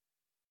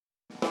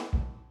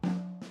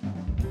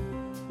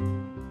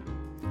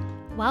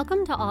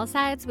Welcome to All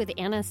Sides with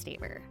Anna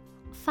Staver.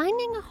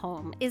 Finding a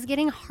home is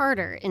getting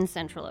harder in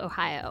Central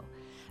Ohio.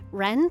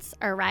 Rents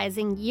are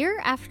rising year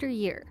after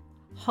year.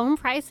 Home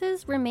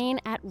prices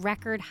remain at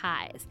record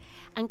highs.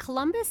 And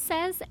Columbus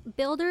says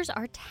builders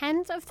are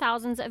tens of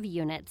thousands of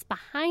units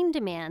behind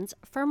demands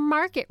for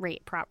market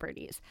rate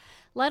properties,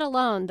 let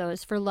alone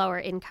those for lower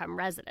income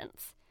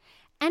residents.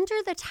 Enter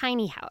the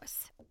tiny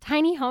house.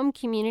 Tiny home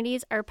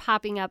communities are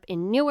popping up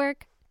in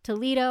Newark,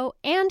 Toledo,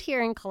 and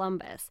here in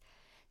Columbus.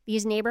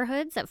 These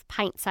neighborhoods of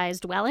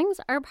pint-sized dwellings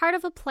are part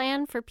of a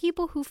plan for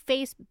people who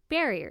face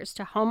barriers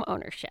to home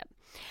ownership.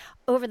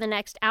 Over the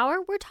next hour,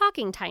 we're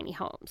talking tiny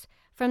homes,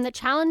 from the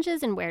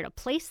challenges and where to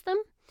place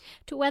them,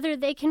 to whether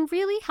they can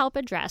really help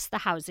address the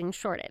housing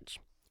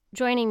shortage.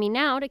 Joining me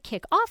now to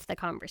kick off the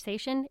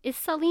conversation is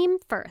Salim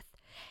Firth,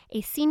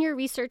 a senior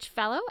research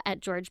fellow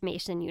at George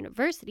Mason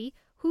University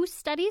who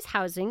studies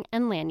housing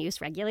and land use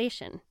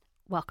regulation.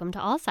 Welcome to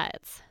All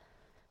Sides.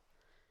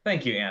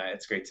 Thank you, Anna.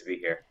 It's great to be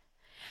here.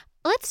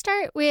 Let's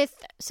start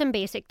with some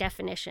basic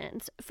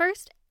definitions.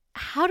 First,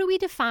 how do we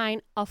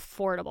define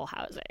affordable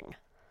housing?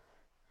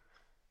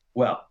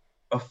 Well,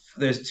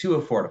 there's two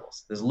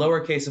affordables. There's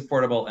lowercase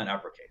affordable and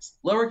uppercase.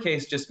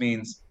 Lowercase just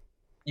means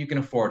you can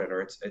afford it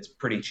or it's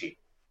pretty cheap.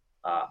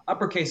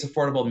 Uppercase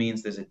affordable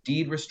means there's a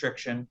deed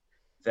restriction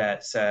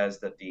that says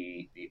that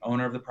the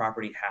owner of the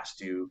property has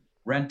to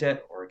rent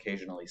it or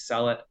occasionally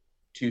sell it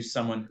to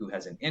someone who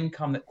has an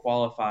income that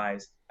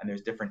qualifies, and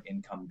there's different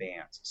income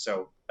bands.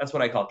 So that's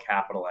what I call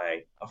capital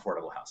A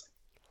affordable housing.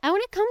 And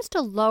when it comes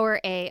to lower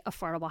A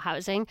affordable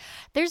housing,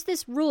 there's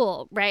this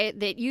rule, right,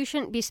 that you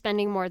shouldn't be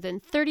spending more than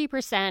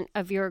 30%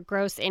 of your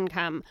gross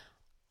income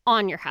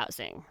on your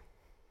housing.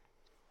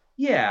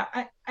 Yeah,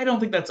 I don't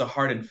think that's a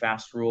hard and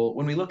fast rule.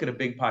 When we look at a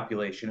big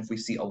population, if we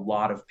see a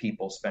lot of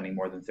people spending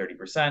more than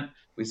 30%,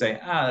 we say,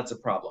 that's a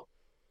problem.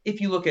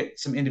 If you look at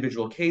some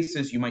individual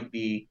cases, you might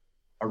be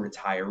a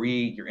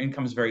retiree, your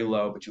income is very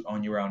low, but you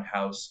own your own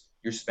house,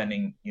 you're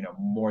spending,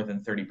 more than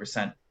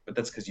 30%, but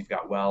that's because you've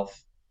got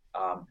wealth.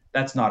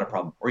 That's not a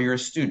problem. Or you're a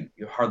student,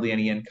 you have hardly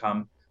any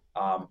income.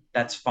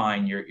 That's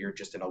fine. You're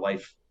just in a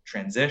life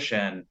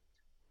transition.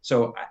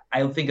 So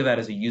I think of that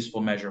as a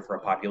useful measure for a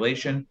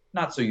population,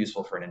 not so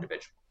useful for an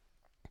individual.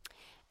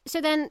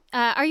 So then,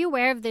 are you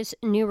aware of this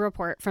new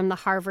report from the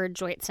Harvard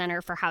Joint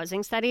Center for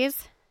Housing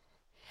Studies?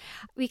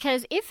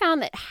 Because it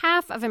found that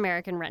half of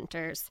American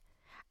renters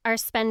are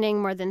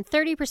spending more than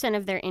 30%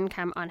 of their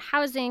income on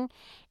housing,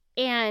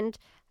 and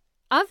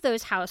of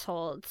those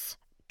households,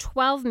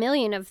 12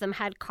 million of them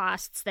had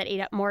costs that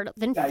ate up more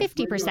than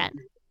 50%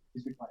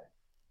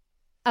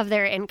 of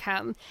their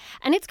income.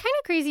 And it's kind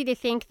of crazy to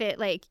think that,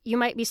 you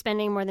might be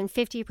spending more than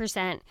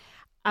 50%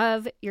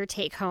 of your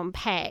take-home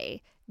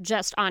pay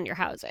just on your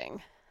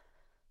housing.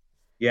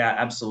 Yeah,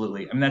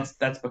 absolutely. I mean,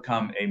 that's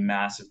become a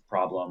massive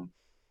problem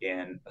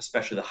in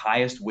especially the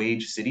highest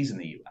wage cities in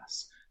the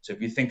U.S. So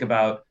if you think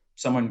about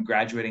someone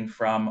graduating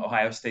from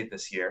Ohio State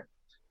this year,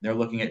 they're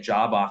looking at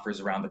job offers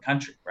around the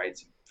country, right?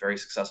 It's a very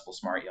successful,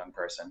 smart young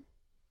person.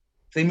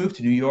 If they move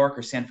to New York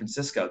or San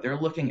Francisco, they're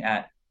looking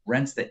at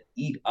rents that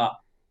eat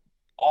up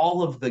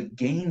all of the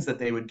gains that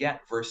they would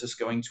get versus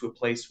going to a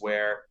place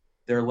where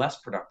they're less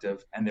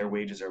productive and their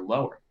wages are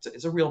lower.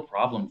 It's a real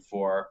problem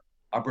for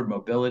upward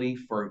mobility,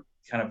 for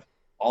kind of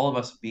all of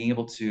us being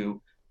able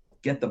to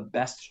get the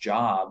best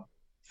job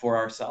for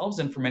ourselves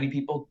and for many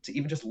people to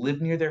even just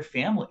live near their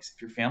families.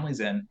 If your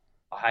family's in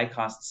a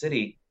high-cost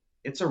city,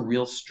 it's a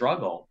real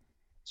struggle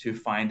to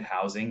find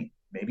housing,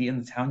 maybe in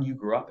the town you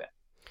grew up in.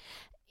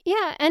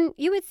 Yeah, and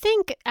you would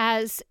think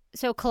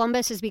so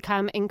Columbus has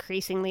become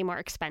increasingly more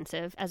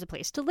expensive as a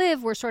place to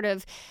live. We're sort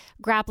of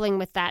grappling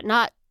with that,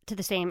 not to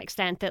the same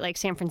extent that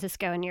San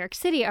Francisco and New York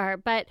City are,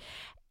 but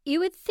you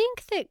would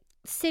think that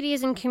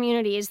cities and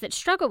communities that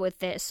struggle with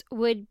this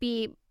would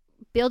be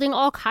building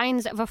all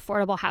kinds of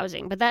affordable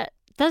housing, but that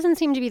doesn't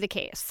seem to be the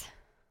case.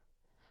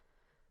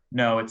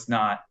 No, it's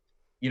not.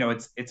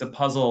 It's a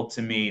puzzle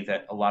to me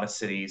that a lot of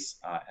cities,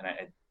 and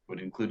I would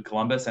include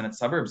Columbus and its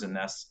suburbs in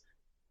this,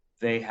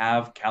 they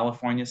have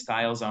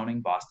California-style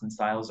zoning,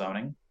 Boston-style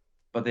zoning,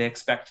 but they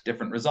expect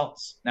different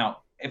results.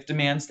 Now, if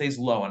demand stays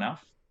low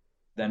enough,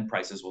 then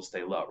prices will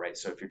stay low, right?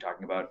 So if you're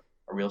talking about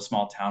a real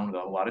small town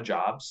with a lot of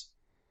jobs,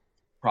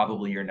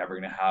 probably you're never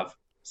going to have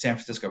San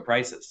Francisco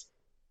prices.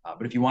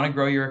 But if you want to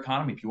grow your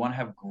economy, if you want to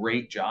have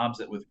great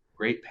jobs with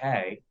great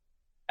pay,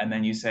 and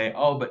then you say,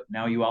 but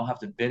now you all have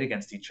to bid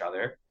against each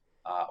other,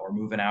 or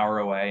move an hour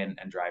away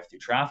and drive through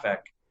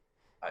traffic,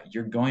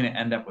 you're going to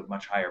end up with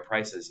much higher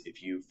prices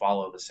if you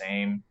follow the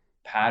same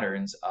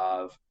patterns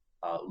of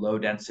low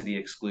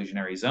density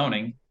exclusionary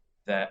zoning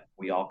that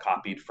we all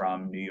copied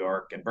from New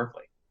York and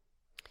Berkeley.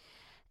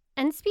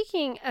 And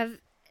speaking of,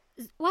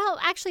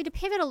 actually, to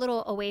pivot a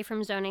little away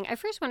from zoning, I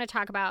first want to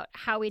talk about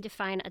how we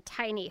define a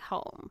tiny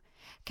home.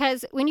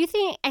 Because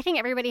I think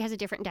everybody has a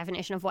different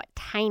definition of what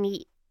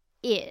tiny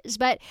is,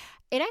 but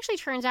it actually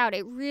turns out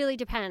it really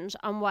depends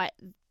on what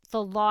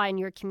the law in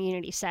your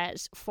community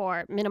says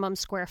for minimum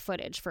square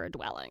footage for a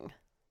dwelling.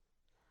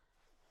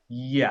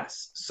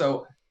 Yes.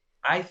 So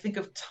I think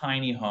of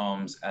tiny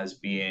homes as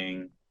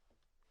being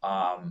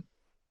um,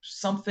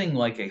 something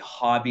like a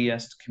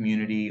hobbyist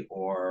community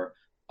or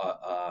a,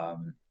 a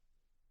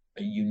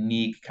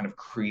unique kind of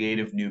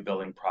creative new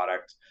building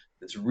product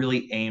that's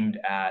really aimed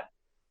at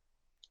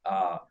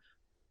uh,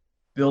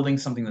 building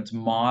something that's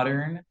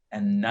modern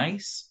and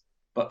nice,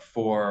 but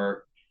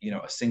for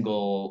a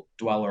single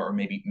dweller or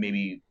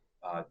maybe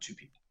two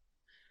people.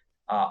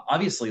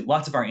 Obviously,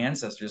 lots of our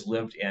ancestors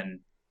lived in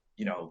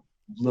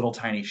little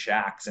tiny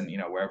shacks and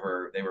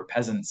wherever they were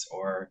peasants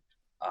or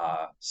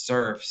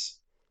serfs,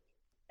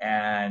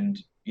 and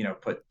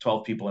put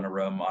 12 people in a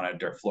room on a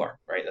dirt floor,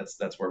 right?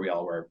 That's where we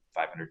all were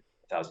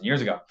 500,000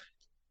 years ago.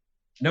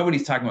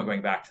 Nobody's talking about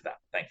going back to that,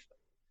 thankfully.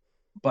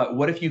 But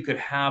what if you could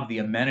have the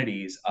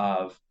amenities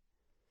of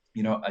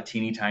a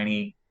teeny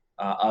tiny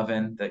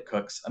oven that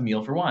cooks a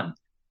meal for one,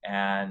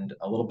 and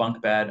a little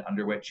bunk bed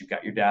under which you've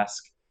got your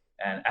desk.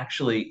 And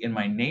actually, in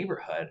my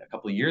neighborhood, a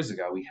couple of years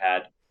ago, we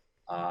had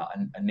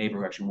a neighbor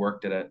who actually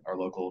worked at our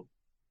local,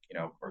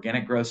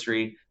 organic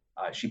grocery.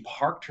 She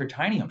parked her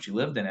tiny home. She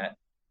lived in it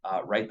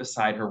right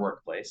beside her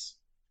workplace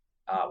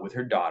with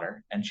her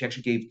daughter, and she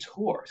actually gave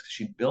tours because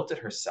she built it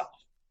herself.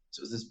 So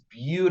it was this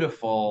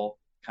beautiful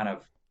kind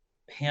of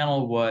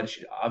panel wood.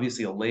 She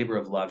obviously a labor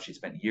of love. She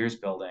spent years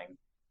building,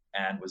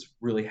 and was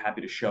really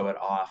happy to show it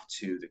off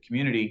to the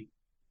community.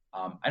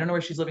 I don't know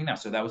where she's living now.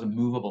 So that was a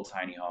movable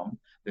tiny home.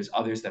 There's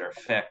others that are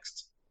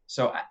fixed.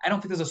 So I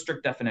don't think there's a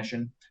strict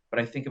definition, but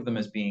I think of them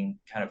as being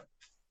kind of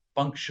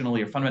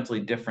functionally or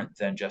fundamentally different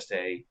than just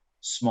a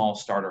small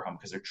starter home,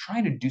 because they're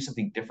trying to do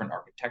something different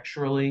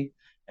architecturally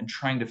and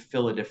trying to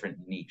fill a different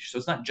niche. So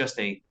it's not just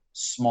a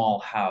small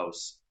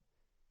house,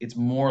 it's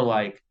more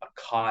like a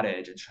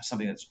cottage. It's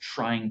something that's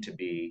trying to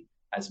be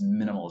as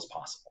minimal as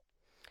possible.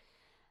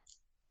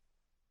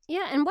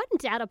 Yeah, and one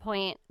data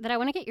point that I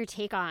want to get your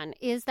take on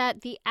is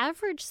that the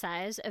average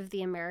size of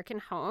the American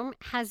home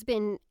has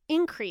been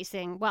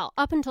increasing. Well,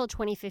 up until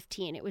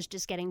 2015, it was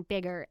just getting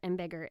bigger and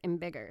bigger and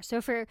bigger.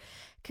 So, for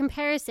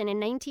comparison, in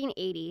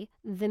 1980,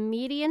 the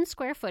median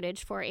square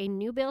footage for a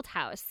new built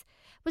house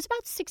was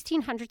about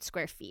 1,600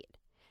 square feet.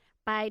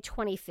 By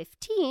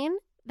 2015,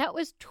 that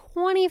was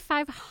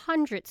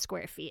 2,500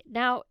 square feet.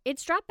 Now,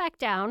 it's dropped back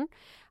down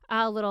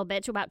a little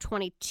bit to about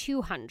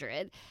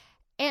 2,200.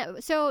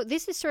 And so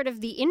this is sort of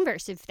the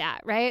inverse of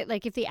that, right?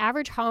 Like if the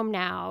average home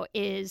now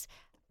is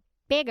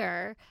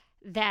bigger,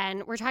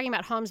 then we're talking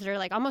about homes that are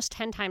like almost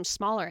 10 times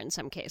smaller in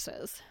some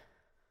cases.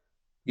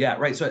 Yeah,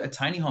 right. So a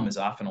tiny home is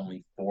often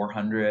only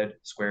 400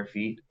 square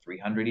feet,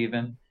 300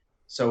 even.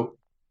 So,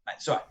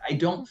 so I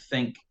don't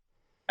think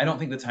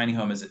the tiny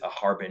home is a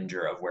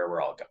harbinger of where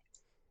we're all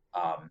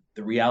going.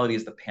 The reality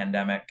is the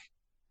pandemic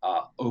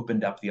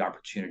opened up the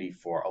opportunity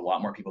for a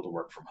lot more people to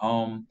work from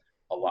home,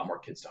 a lot more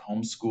kids to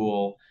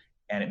homeschool.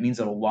 And it means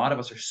that a lot of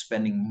us are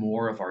spending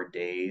more of our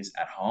days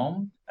at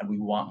home, and we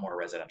want more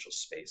residential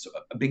space. So,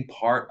 a big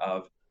part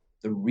of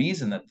the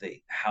reason that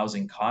the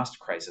housing cost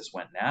crisis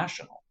went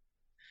national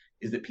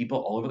is that people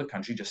all over the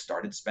country just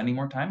started spending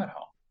more time at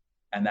home.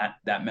 And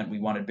that meant we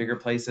wanted bigger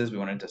places. We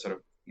wanted to sort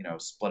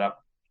of, split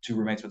up. Two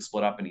roommates would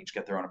split up and each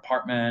get their own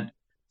apartment.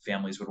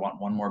 Families would want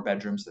one more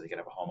bedroom so they could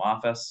have a home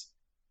office.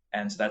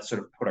 And so that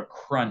sort of put a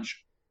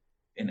crunch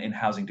in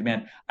housing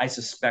demand. I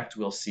suspect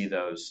we'll see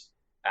those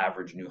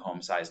average new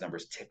home size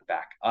numbers tick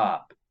back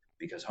up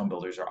because home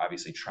builders are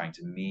obviously trying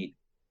to meet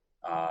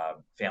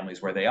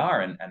families where they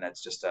are. And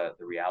that's just the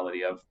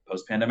reality of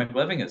post-pandemic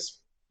living is,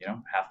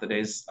 half the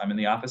days I'm in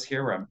the office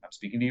here where I'm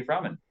speaking to you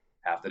from, and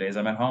half the days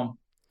I'm at home.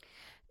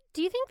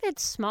 Do you think that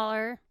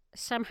smaller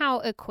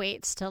somehow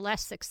equates to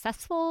less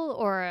successful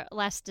or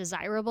less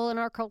desirable in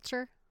our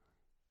culture?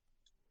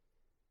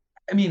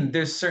 I mean,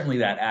 there's certainly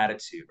that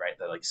attitude, right?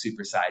 That like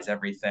supersize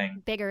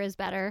everything. Bigger is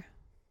better.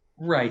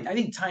 Right. I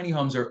think tiny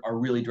homes are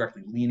really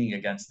directly leaning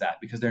against that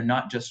because they're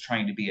not just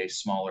trying to be a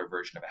smaller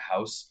version of a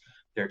house.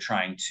 They're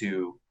trying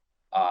to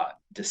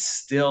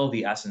distill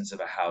the essence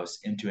of a house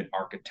into an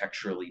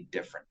architecturally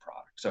different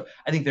product. So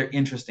I think they're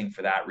interesting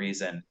for that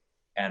reason.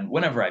 And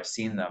whenever I've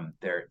seen them,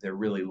 they're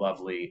really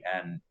lovely.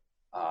 And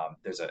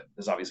there's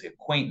obviously a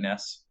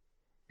quaintness.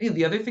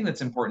 The other thing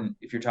that's important,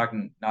 if you're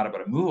talking not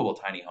about a movable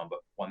tiny home, but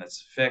one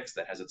that's fixed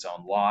that has its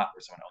own lot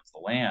where someone owns the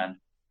land,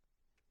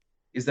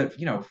 is that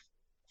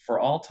for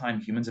all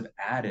time, humans have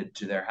added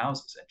to their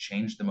houses and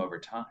changed them over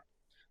time.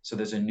 So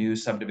there's a new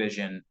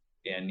subdivision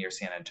in near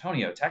San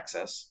Antonio,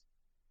 Texas,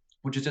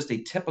 which is just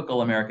a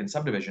typical American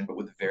subdivision, but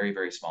with very,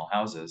 very small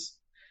houses.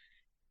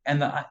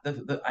 And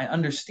the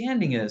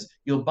understanding is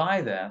you'll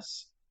buy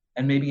this,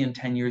 and maybe in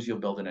 10 years you'll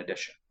build an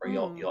addition, or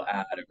Mm. you'll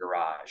add a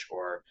garage,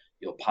 or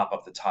you'll pop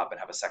up the top and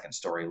have a second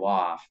story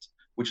loft,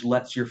 which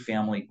lets your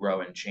family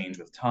grow and change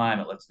with time.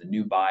 It lets the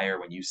new buyer,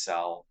 when you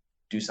sell,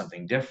 do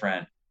something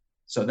different.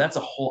 So that's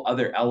a whole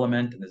other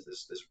element. And there's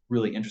this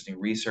really interesting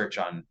research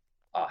on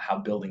how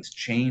buildings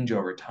change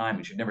over time.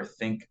 You should never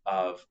think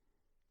of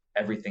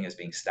everything as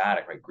being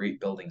static, right? Great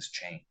buildings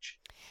change.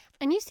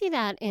 And you see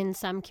that in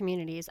some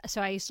communities.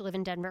 So I used to live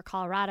in Denver,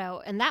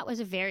 Colorado, and that was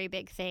a very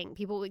big thing.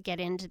 People would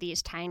get into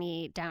these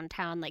tiny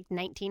downtown, like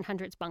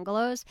 1900s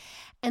bungalows.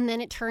 And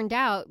then it turned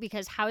out,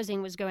 because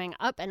housing was going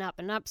up and up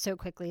and up so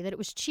quickly, that it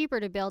was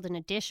cheaper to build an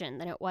addition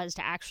than it was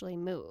to actually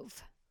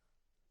move.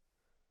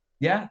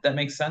 Yeah, that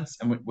makes sense.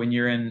 And when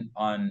you're in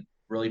on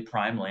really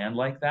prime land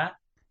like that,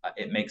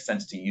 it makes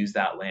sense to use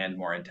that land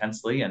more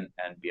intensely and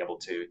be able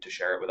to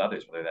share it with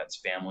others, whether that's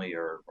family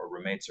or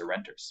roommates or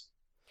renters.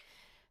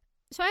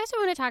 So I also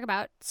want to talk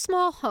about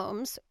small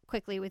homes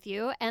quickly with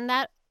you, and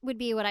that would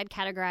be what I'd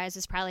categorize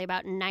as probably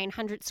about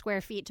 900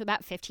 square feet to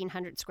about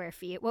 1,500 square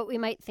feet, what we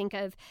might think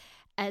of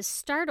as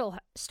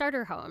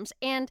starter homes.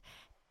 And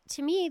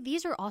to me,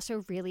 these are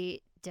also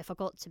really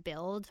difficult to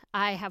build.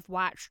 I have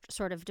watched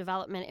sort of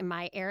development in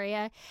my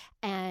area,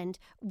 and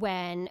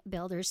when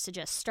builders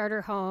suggest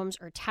starter homes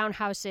or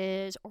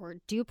townhouses or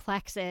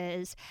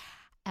duplexes,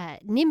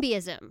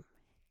 NIMBYism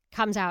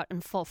comes out in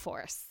full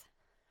force.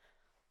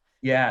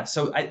 Yeah,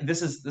 so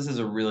this is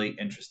a really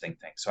interesting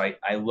thing. So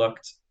I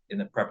looked in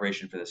the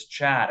preparation for this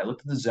chat. I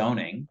looked at the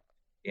zoning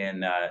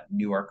in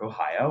Newark,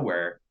 Ohio,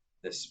 where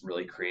this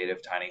really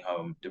creative tiny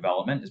home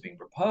development is being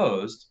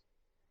proposed.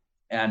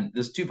 And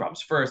there's two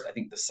problems. First, I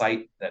think the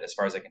site that, as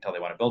far as I can tell, they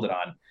want to build it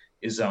on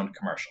is zoned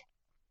commercial.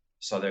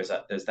 So there's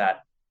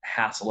that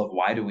hassle of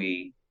why do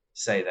we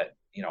say that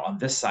on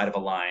this side of a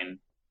line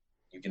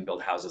you can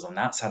build houses, on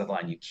that side of the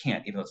line you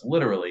can't, even though it's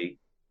literally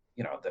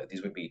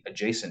these would be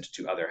adjacent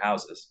to other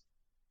houses.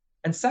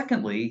 And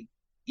secondly,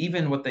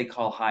 even what they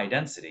call high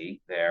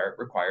density there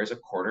requires a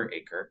quarter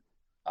acre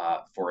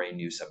for a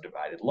new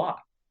subdivided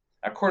lot.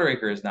 A quarter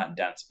acre is not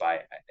dense by,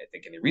 I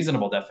think, any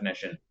reasonable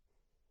definition.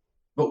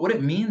 But what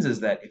it means is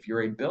that if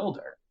you're a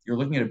builder, you're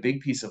looking at a big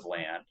piece of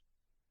land.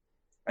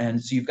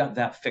 And so you've got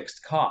that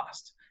fixed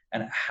cost.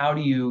 And how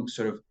do you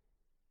sort of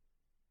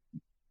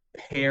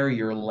pair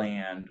your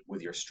land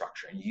with your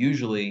structure? And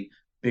usually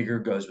bigger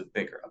goes with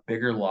bigger. A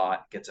bigger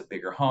lot gets a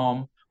bigger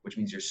home, which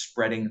means you're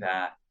spreading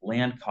that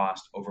land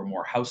cost over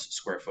more house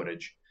square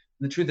footage.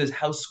 And the truth is,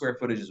 house square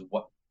footage is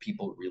what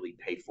people really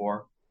pay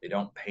for. They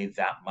don't pay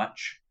that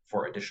much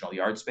for additional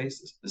yard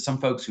spaces. There's some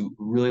folks who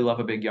really love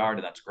a big yard,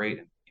 and that's great,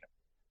 and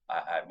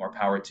more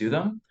power to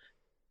them.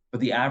 But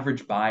the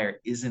average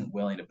buyer isn't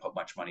willing to put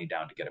much money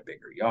down to get a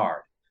bigger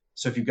yard.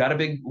 So if you've got a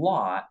big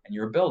lot and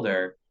you're a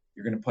builder,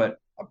 you're going to put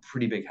a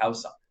pretty big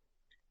house on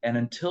it. And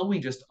until we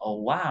just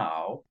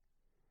allow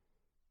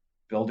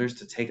builders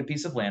to take a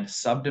piece of land,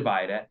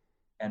 subdivide it,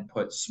 and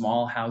put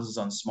small houses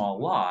on small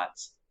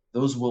lots,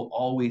 those will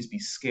always be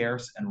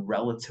scarce and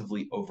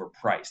relatively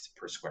overpriced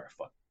per square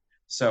foot.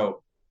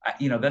 So,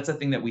 that's a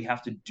thing that we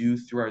have to do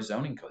through our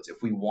zoning codes.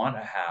 If we want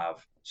to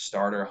have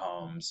starter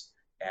homes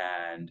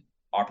and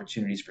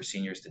opportunities for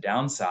seniors to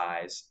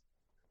downsize,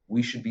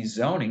 we should be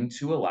zoning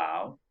to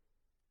allow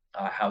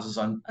houses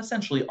on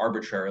essentially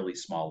arbitrarily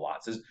small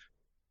lots.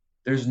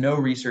 There's no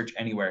research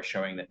anywhere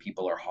showing that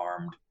people are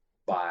harmed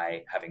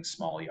by having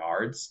small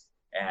yards.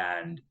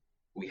 And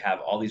we have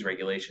all these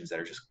regulations that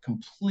are just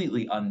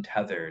completely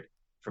untethered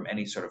from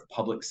any sort of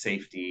public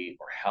safety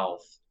or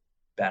health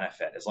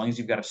benefit. As long as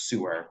you've got a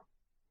sewer,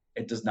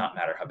 it does not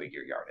matter how big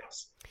your yard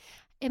is.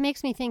 It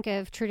makes me think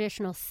of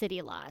traditional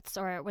city lots,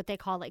 or what they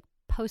call like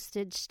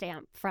postage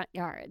stamp front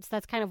yards.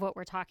 That's kind of what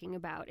we're talking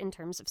about in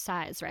terms of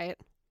size, right?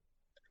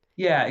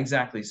 Yeah,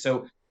 exactly.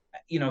 So,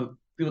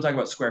 people talk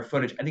about square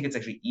footage. I think it's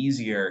actually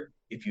easier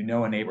if you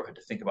know a neighborhood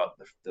to think about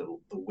the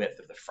width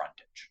of the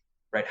frontage,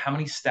 right? How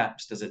many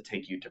steps does it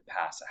take you to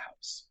pass a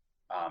house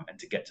and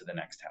to get to the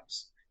next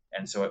house?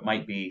 And so it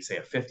might be, say,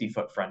 a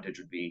 50-foot frontage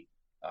would be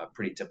a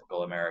pretty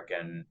typical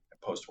American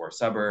post-war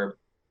suburb.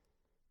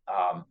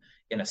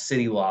 In a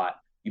city lot,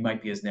 you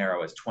might be as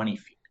narrow as 20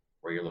 feet,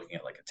 where you're looking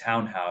at like a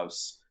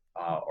townhouse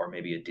or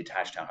maybe a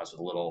detached townhouse with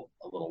a little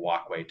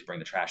walkway to bring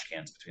the trash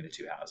cans between the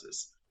two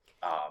houses.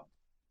 Um,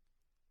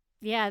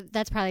 Yeah,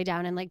 that's probably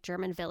down in like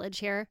German Village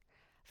here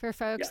for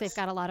folks. They've yes.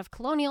 got a lot of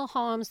colonial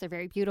homes. They're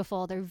very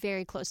beautiful. They're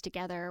very close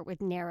together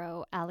with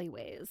narrow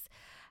alleyways.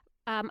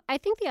 I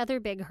think the other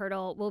big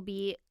hurdle will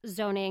be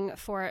zoning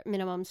for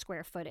minimum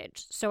square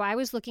footage. So I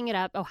was looking it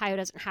up. Ohio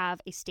doesn't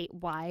have a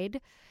statewide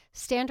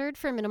standard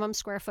for minimum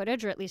square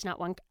footage, or at least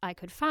not one I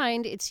could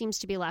find. It seems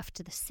to be left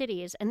to the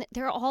cities, and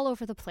they're all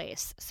over the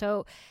place.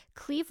 So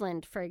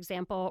Cleveland, for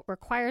example,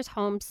 requires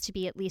homes to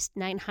be at least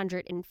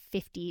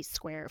 950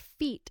 square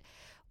feet,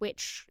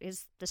 which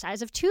is the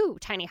size of two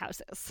tiny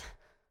houses.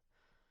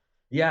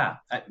 Yeah.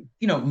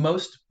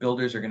 Most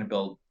builders are going to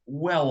build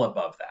well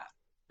above that.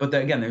 But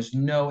then, again, there's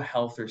no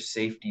health or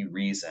safety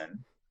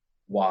reason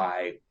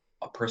why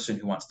a person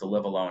who wants to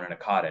live alone in a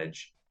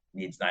cottage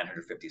needs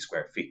 950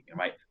 square feet.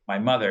 My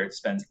mother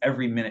spends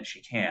every minute she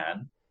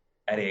can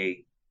at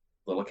a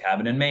little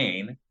cabin in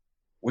Maine,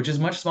 which is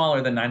much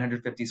smaller than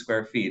 950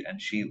 square feet, and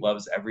she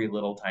loves every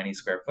little tiny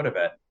square foot of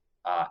it.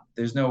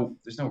 There's no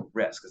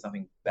risk. There's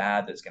nothing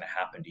bad that's going to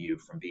happen to you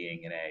from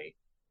being in a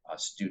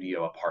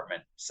studio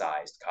apartment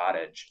sized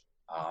cottage.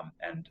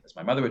 And as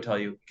my mother would tell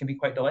you, it can be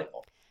quite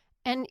delightful.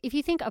 And if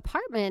you think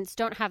apartments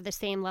don't have the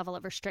same level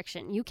of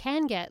restriction, you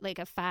can get like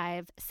a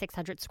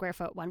 600 square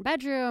foot one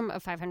bedroom, a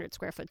 500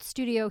 square foot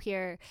studio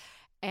here.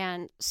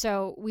 And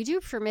so we do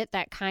permit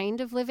that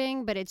kind of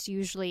living, but it's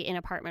usually in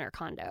apartment or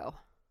condo.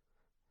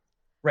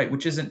 Right,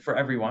 which isn't for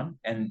everyone,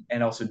 and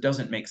also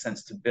doesn't make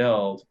sense to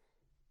build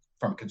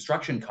from a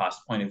construction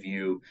cost point of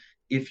view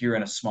if you're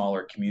in a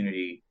smaller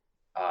community.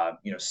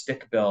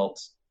 Stick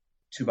built,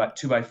 two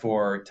by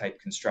four type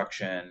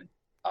construction.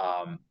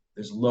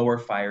 There's lower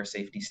fire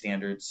safety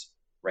standards,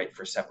 right,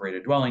 for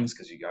separated dwellings,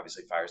 because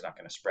obviously fire is not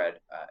going to spread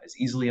as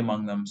easily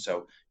among them.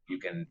 So you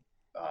can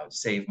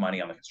save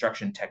money on the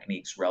construction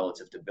techniques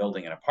relative to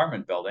building an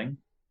apartment building.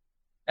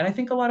 And I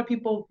think a lot of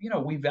people,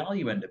 we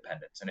value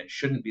independence, and it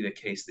shouldn't be the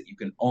case that you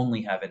can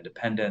only have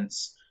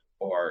independence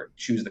or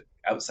choose the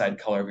outside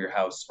color of your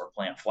house or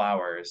plant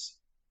flowers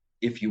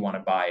if you want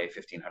to buy a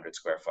 1,500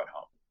 square foot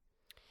home.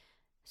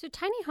 So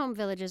tiny home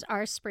villages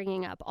are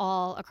springing up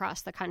all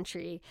across the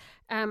country.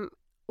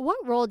 What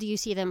role do you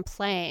see them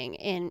playing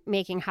in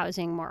making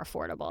housing more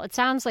affordable? It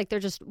sounds like they're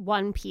just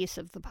one piece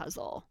of the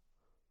puzzle.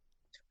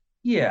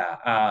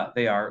 Yeah,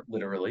 they are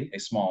literally a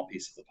small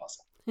piece of the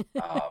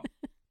puzzle.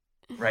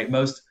 Right?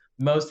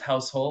 Most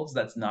households,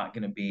 that's not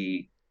going to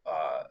be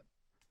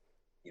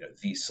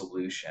the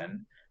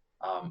solution.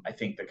 I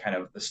think the kind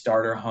of the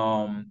starter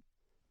home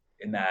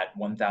in that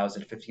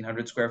 1,000 to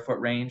 1,500 square foot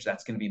range,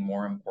 that's going to be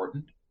more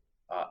important,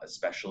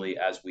 especially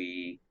as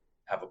we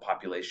have a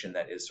population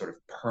that is sort of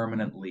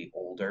permanently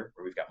older,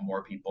 where we've got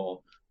more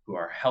people who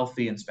are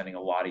healthy and spending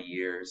a lot of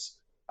years,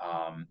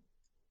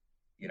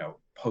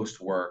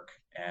 post work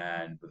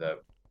and with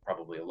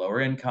probably a lower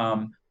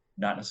income,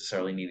 not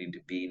necessarily needing to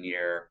be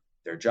near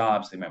their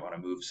jobs. They might want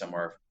to move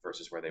somewhere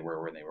versus where they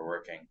were when they were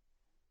working.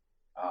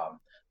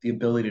 The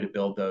ability to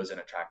build those in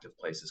attractive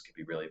places could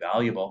be really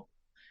valuable.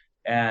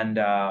 And,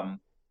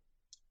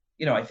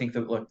 I think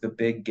that, look, the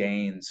big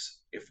gains,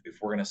 if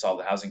we're going to solve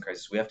the housing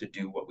crisis, we have to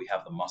do what we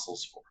have the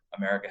muscles for.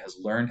 America has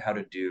learned how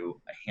to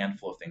do a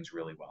handful of things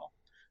really well.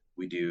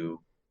 We do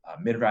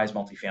mid-rise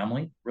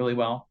multifamily really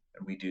well,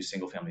 and we do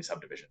single family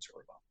subdivisions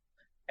really well.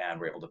 And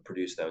we're able to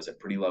produce those at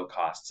pretty low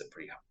costs, at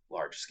pretty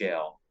large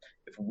scale.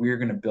 If we're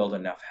going to build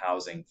enough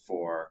housing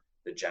for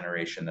the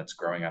generation that's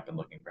growing up and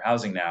looking for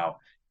housing now,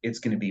 it's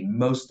going to be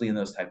mostly in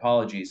those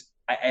typologies.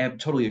 I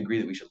totally agree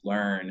that we should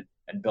learn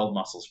and build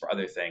muscles for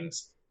other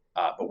things,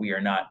 but we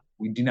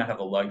do not have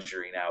the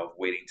luxury now of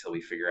waiting till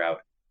we figure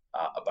out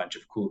a bunch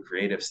of cool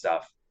creative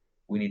stuff.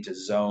 We need to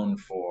zone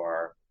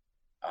for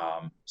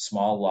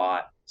small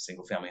lot,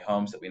 single family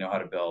homes that we know how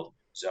to build,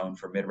 zone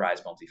for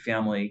mid-rise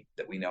multifamily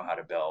that we know how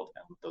to build,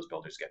 and let those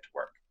builders get to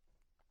work.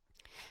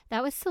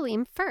 That was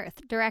Salim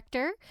Firth,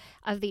 director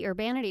of the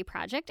Urbanity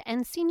Project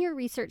and senior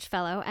research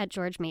fellow at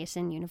George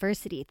Mason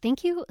University.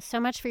 Thank you so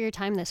much for your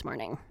time this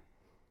morning.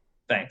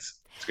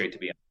 Thanks. It's great to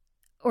be on.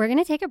 We're going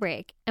to take a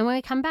break, and when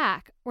we come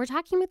back, we're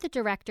talking with the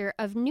director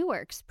of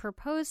Newark's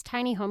proposed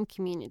tiny home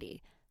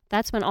community.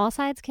 That's when All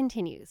Sides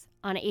continues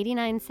on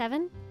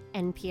 89.7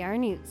 NPR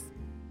News.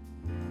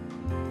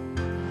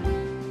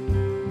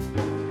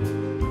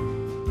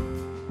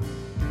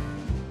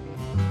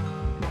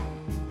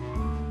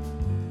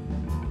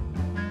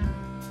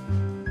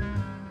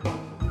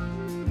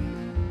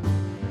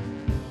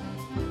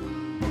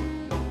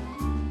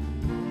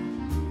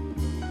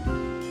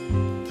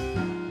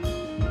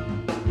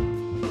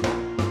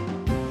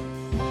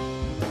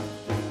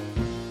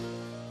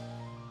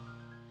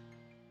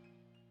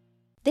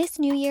 This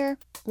new year,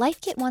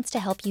 LifeKit wants to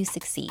help you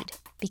succeed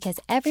because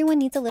everyone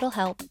needs a little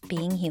help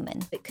being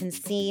human. It can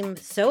seem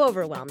so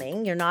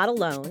overwhelming. You're not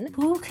alone.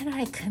 Who can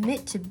I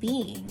commit to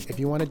being? If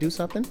you want to do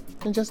something,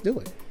 then just do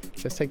it.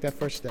 Just take that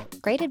first step.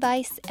 Great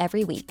advice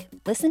every week.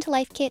 Listen to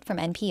LifeKit from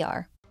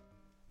NPR.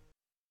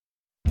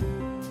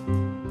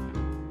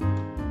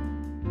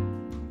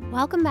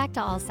 Welcome back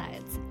to All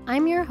Sides.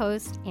 I'm your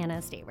host, Anna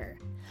Staver.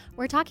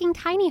 We're talking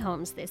tiny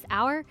homes this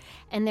hour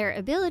and their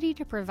ability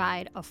to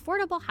provide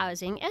affordable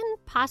housing and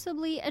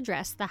possibly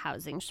address the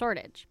housing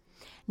shortage.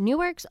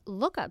 Newark's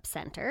Lookup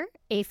Center,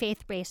 a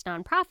faith-based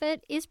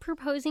nonprofit, is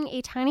proposing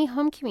a tiny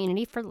home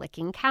community for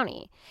Licking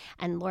County.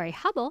 And Lori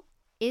Hubble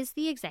is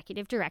the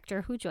executive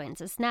director who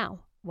joins us now.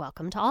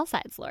 Welcome to All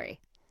Sides,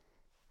 Lori.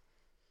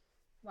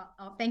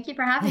 Well, thank you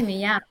for having me.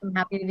 Yeah, I'm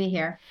happy to be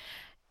here.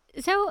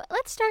 So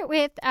let's start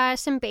with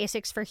some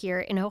basics for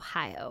here in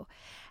Ohio.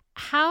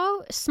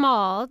 How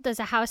small does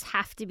a house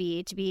have to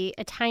be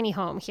a tiny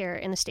home here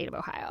in the state of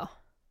Ohio?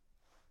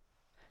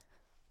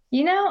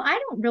 I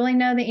don't really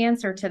know the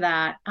answer to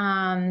that.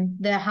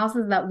 The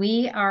houses that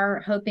we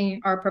are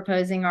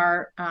proposing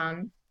are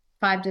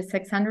 500 to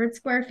 600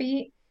 square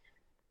feet.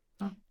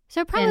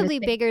 So probably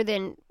bigger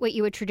than what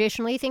you would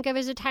traditionally think of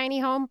as a tiny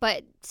home,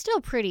 but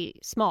still pretty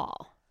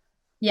small.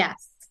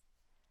 Yes.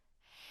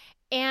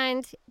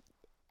 And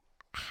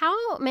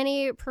how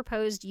many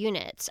proposed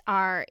units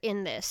are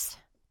in this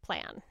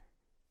plan?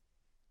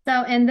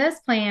 So in this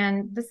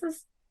plan, this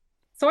is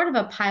sort of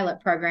a pilot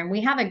program.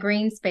 We have a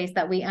green space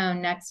that we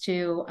own next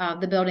to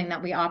the building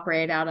that we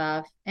operate out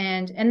of.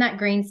 And in that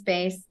green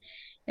space,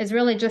 is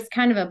really just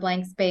kind of a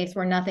blank space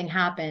where nothing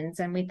happens.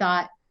 And we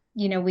thought,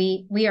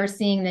 we are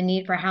seeing the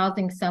need for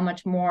housing so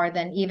much more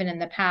than even in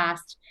the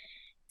past.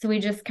 So we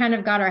just kind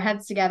of got our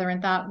heads together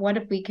and thought, what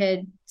if we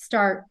could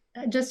start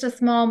just a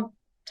small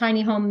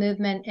tiny home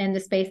movement in the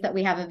space that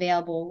we have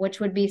available, which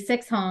would be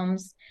 6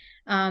 homes,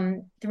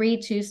 3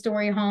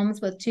 2-story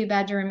homes with 2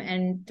 bedroom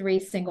and 3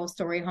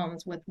 single-story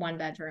homes with 1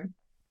 bedroom.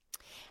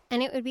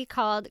 And it would be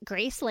called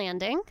Grace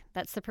Landing.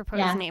 That's the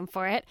proposed name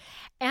for it.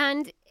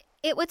 And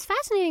what's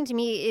fascinating to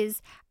me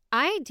is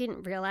I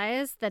didn't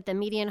realize that the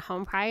median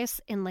home price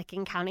in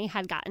Licking County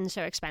had gotten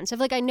so expensive.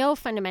 Like, I know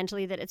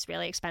fundamentally that it's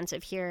really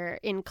expensive here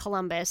in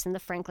Columbus and the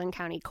Franklin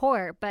County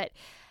core, but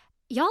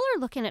y'all are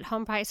looking at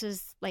home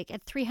prices like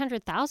at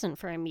 $300,000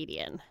 for a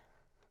median.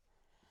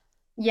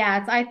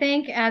 Yes, I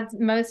think as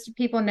most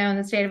people know in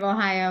the state of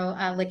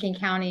Ohio, Licking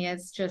County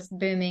is just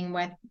booming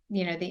with,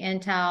 the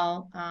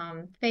Intel,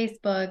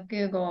 Facebook,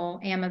 Google,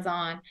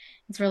 Amazon.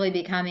 It's really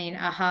becoming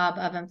a hub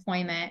of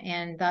employment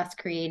and thus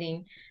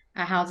creating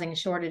a housing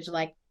shortage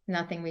like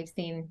nothing we've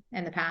seen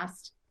in the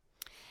past.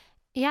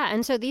 Yeah,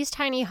 and so these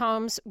tiny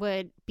homes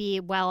would be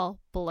well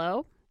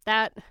below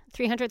that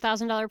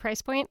 $300,000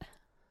 price point?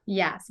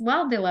 Yes,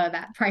 well below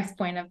that price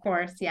point, of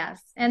course,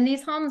 yes. And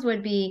these homes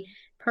would be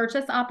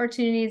purchase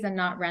opportunities and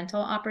not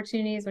rental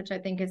opportunities, which I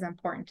think is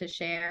important to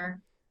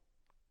share.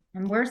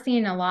 And we're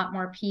seeing a lot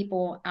more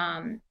people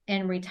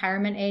in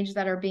retirement age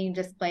that are being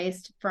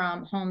displaced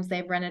from homes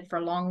they've rented for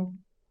long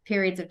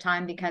periods of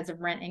time because of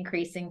rent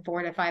increasing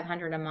 $400 to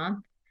 $500 a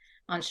month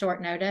on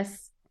short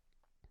notice.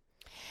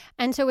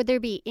 And so would there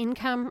be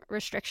income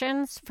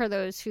restrictions for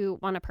those who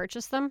want to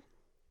purchase them?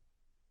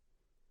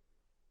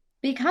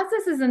 Because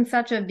this is in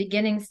such a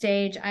beginning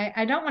stage,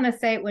 I don't want to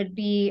say it would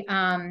be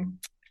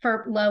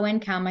for low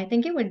income. I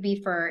think it would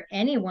be for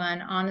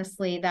anyone,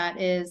 honestly, that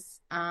is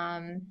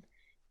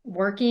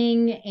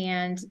working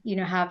and,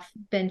 have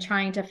been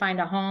trying to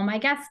find a home, I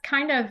guess,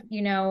 kind of,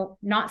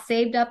 not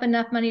saved up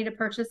enough money to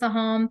purchase a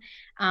home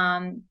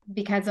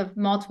because of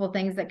multiple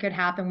things that could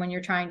happen when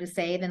you're trying to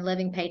save and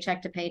living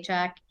paycheck to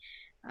paycheck.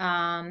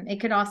 It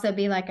could also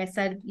be, like I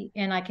said,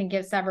 and I can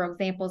give several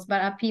examples,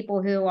 but of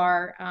people who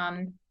are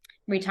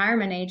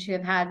retirement age who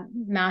have had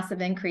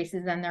massive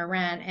increases in their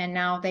rent, and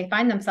now they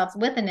find themselves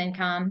with an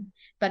income,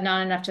 but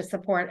not enough to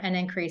support an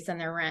increase in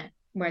their rent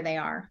where they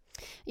are.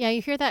 Yeah,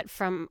 you hear that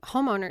from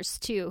homeowners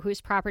too, whose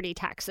property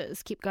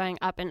taxes keep going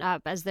up and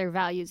up as their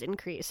values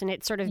increase, and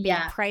it's sort of being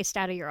priced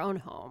out of your own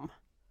home.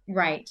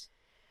 Right.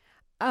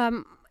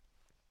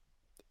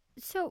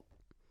 So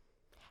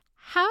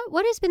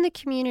what has been the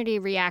community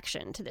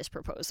reaction to this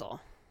proposal?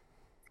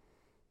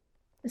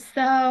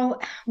 So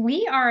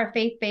we are a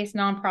faith-based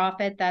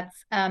nonprofit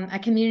that's a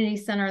community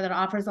center that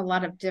offers a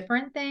lot of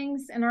different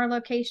things in our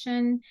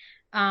location.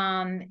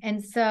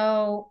 And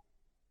so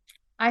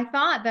I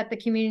thought that the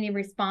community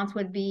response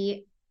would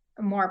be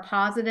more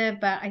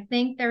positive, but I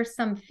think there's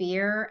some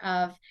fear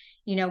of,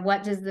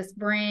 what does this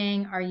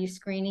bring? Are you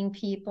screening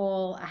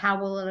people? How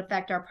will it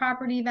affect our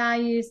property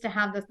values to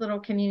have this little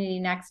community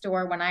next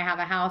door when I have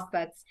a house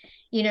that's,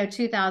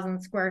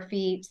 2,000 square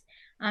feet?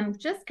 I'm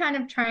just kind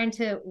of trying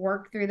to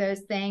work through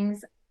those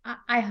things.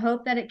 I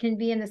hope that it can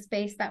be in the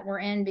space that we're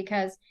in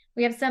because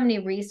we have so many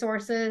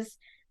resources.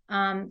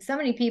 So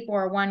many people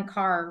are one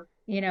car,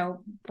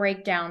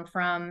 breakdown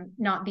from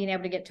not being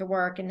able to get to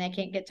work, and they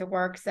can't get to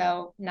work.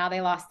 So now they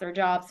lost their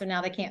job. So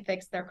now they can't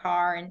fix their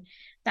car and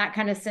that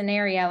kind of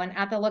scenario. And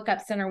at the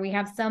Lookup Center, we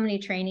have so many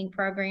training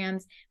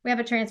programs. We have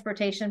a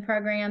transportation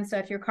program. So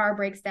if your car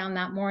breaks down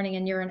that morning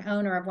and you're an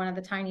owner of one of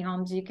the tiny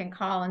homes, you can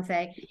call and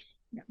say,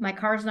 my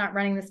car's not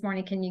running this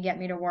morning. Can you get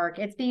me to work?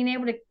 It's being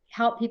able to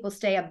help people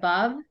stay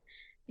above,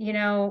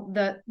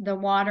 the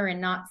water and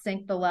not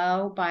sink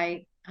below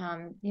by,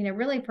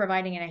 really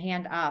providing a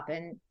hand up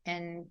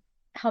and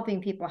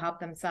helping people help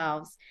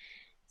themselves.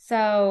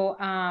 So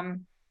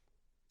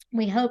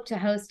we hope to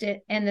host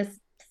it in this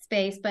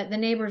space, but the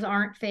neighbors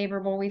aren't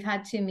favorable. We've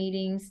had 2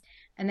 meetings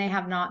and they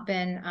have not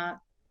been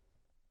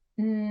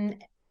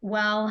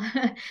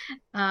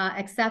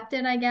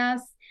accepted, I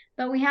guess.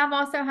 But we have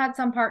also had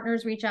some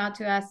partners reach out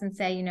to us and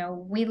say,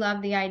 we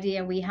love the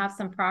idea. We have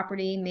some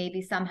property.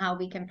 Maybe somehow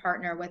we can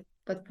partner with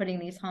putting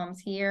these homes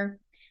here.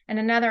 And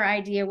another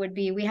idea would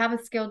be we have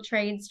a skilled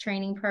trades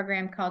training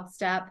program called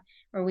STEP,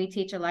 where we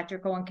teach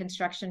electrical and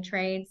construction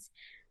trades.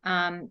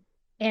 And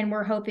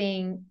we're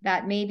hoping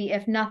that maybe,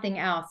 if nothing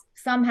else,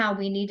 somehow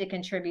we need to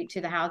contribute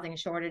to the housing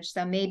shortage.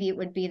 So maybe it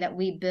would be that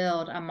we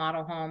build a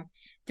model home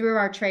through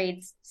our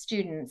trades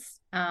students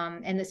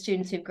and the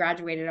students who've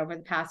graduated over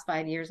the past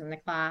 5 years in the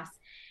class.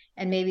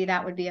 And maybe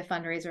that would be a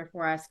fundraiser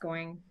for us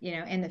going,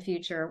 in the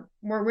future.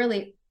 We're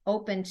really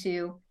open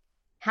to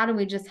how do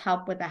we just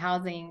help with the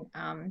housing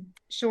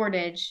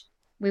shortage.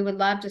 We would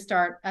love to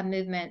start a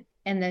movement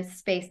in this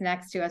space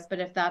next to us, but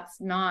if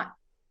that's not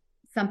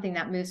something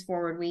that moves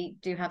forward, we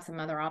do have some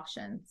other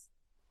options.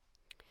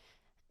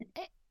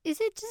 Do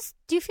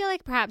you feel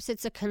like perhaps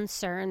it's a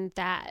concern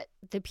that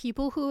the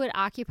people who would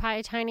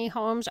occupy tiny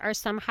homes are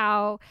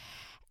somehow,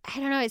 I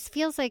don't know, it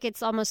feels like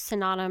it's almost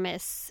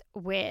synonymous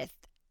with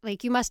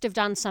like you must have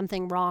done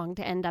something wrong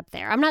to end up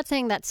there. I'm not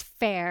saying that's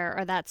fair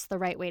or that's the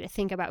right way to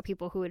think about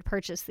people who would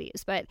purchase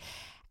these, but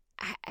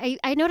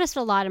I noticed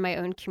a lot in my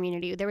own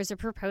community. There was a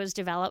proposed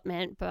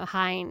development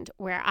behind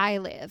where I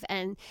live,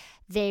 and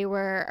they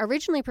were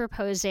originally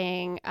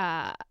proposing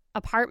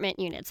apartment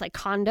units, like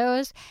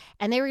condos,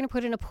 and they were going to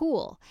put in a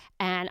pool,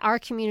 and our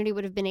community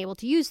would have been able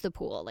to use the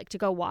pool, like to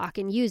go walk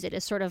and use it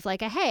as sort of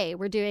like a, hey,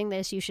 we're doing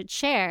this, you should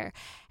share.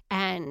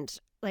 And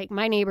like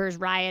my neighbors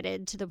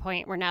rioted to the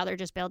point where now they're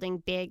just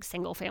building big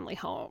single family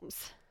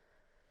homes.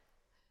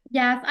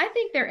 Yes, I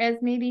think there is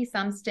maybe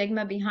some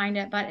stigma behind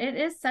it, but it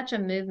is such a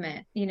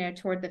movement,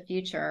 toward the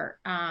future.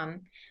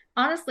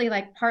 Honestly,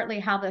 like partly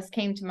how this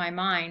came to my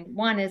mind,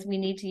 one is we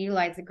need to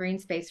utilize the green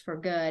space for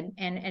good,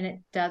 and it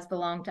does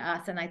belong to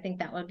us. And I think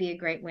that would be a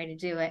great way to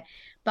do it.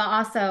 But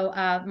also,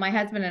 my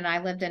husband and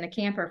I lived in a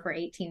camper for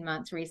 18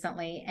 months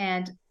recently,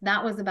 and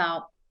that was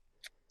about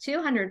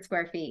 200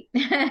 square feet.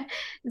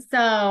 So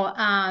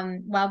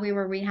while we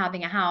were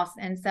rehabbing a house.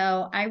 And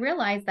so I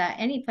realized that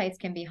any place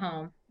can be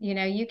home.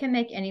 You can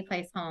make any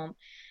place home.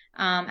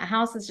 A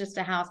house is just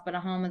a house, but a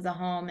home is a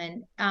home.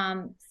 And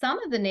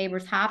some of the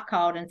neighbors have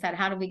called and said,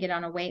 how do we get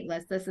on a wait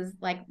list? This is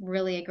like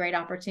really a great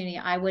opportunity.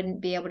 I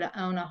wouldn't be able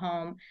to own a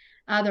home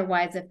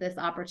otherwise if this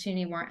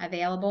opportunity weren't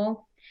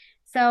available.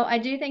 So I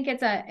do think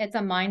it's a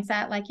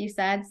mindset, like you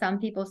said. Some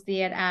people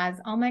see it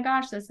as, oh my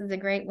gosh, this is a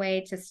great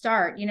way to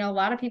start. A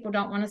lot of people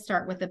don't want to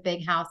start with a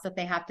big house that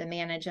they have to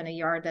manage and a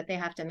yard that they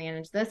have to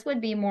manage. This would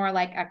be more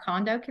like a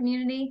condo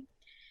community.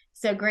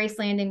 So Grace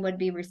Landing would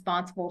be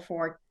responsible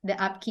for the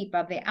upkeep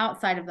of the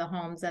outside of the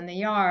homes and the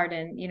yard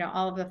and,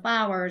 all of the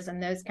flowers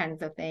and those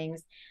kinds of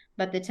things.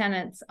 But the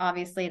tenants,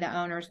 obviously the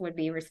owners, would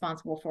be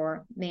responsible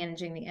for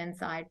managing the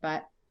inside.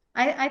 But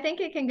I think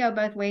it can go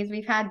both ways.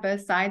 We've had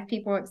both sides.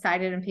 People are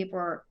excited and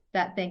people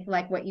that think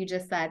like what you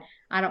just said,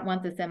 I don't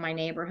want this in my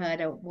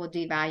neighborhood. It will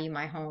devalue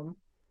my home.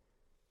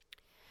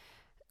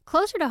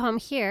 Closer to home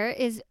here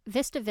is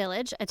Vista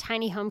Village, a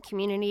tiny home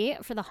community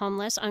for the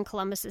homeless on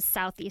Columbus's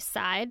southeast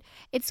side.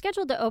 It's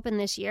scheduled to open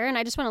this year, and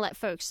I just want to let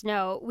folks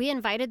know we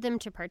invited them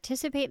to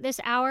participate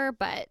this hour,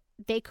 but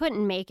they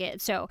couldn't make it.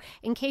 So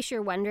in case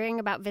you're wondering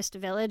about Vista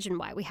Village and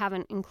why we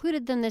haven't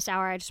included them this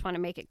hour, I just want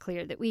to make it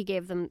clear that we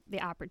gave them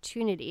the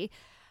opportunity.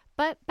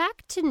 But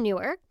back to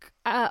Newark,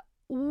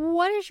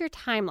 what is your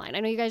timeline? I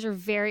know you guys are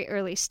very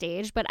early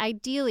stage, but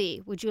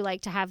ideally, would you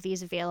like to have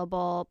these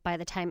available by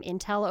the time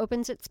Intel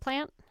opens its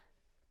plant?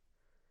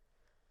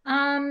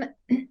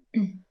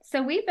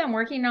 So we've been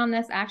working on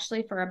this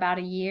actually for about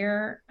a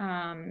year.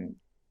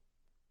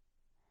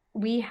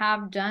 We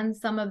have done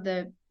some of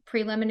the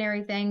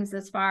preliminary things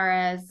as far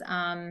as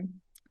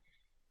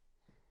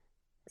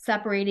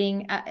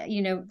separating,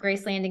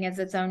 Grace Landing as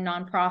its own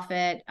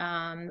nonprofit.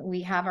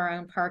 We have our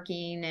own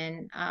parking,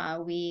 and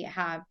we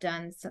have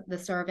done the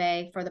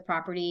survey for the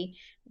property.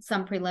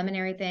 Some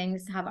preliminary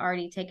things have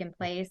already taken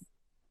place.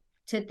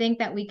 To think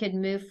that we could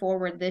move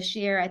forward this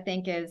year, I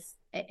think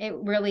it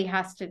really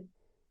has to,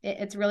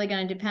 it's really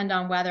going to depend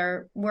on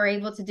whether we're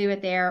able to do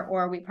it there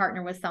or we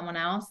partner with someone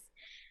else.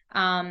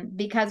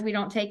 Because we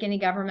don't take any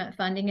government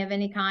funding of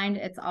any kind,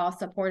 it's all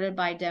supported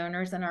by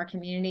donors in our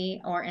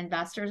community or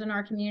investors in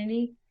our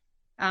community.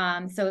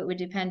 So it would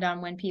depend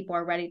on when people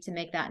are ready to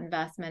make that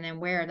investment and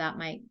where that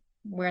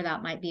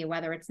might be,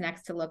 whether it's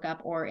next to Look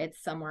Up or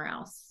it's somewhere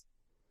else.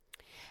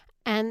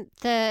 And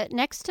the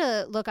next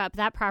to Look Up,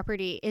 that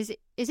property, is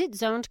it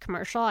zoned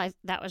commercial?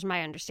 That was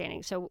my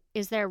understanding. So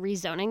is there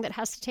rezoning that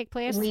has to take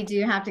place? We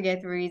do have to go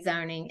through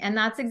rezoning. And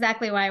that's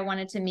exactly why I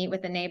wanted to meet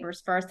with the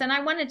neighbors first. And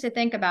I wanted to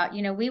think about,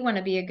 we want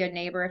to be a good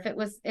neighbor.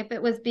 If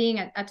it was being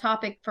a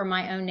topic for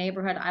my own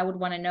neighborhood, I would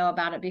want to know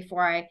about it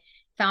before I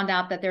found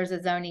out that there's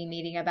a zoning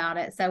meeting about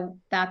it. So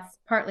that's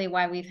partly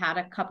why we've had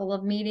a couple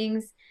of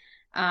meetings.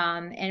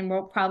 And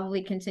we'll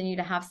probably continue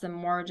to have some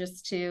more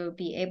just to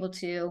be able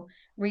to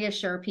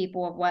reassure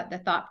people of what the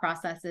thought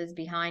process is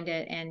behind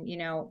it and,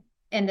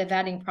 and the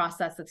vetting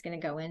process that's going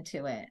to go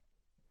into it.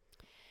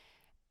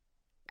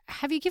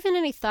 Have you given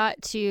any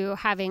thought to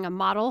having a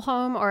model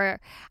home? Or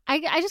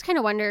I just kind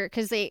of wonder,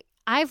 because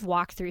I've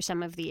walked through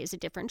some of these at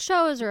different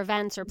shows or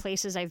events or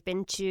places I've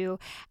been to,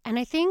 and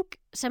I think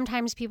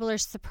sometimes people are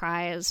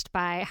surprised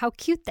by how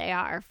cute they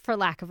are, for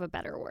lack of a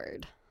better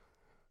word.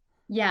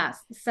 Yes.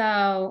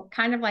 So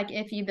kind of like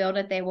if you build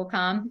it, they will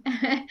come.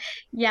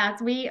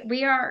 Yes,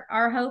 we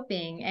are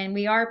hoping and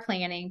we are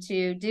planning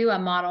to do a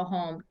model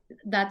home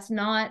that's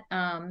not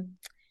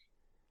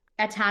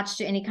attached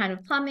to any kind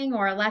of plumbing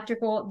or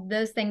electrical.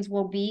 Those things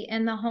will be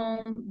in the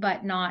home,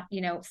 but not,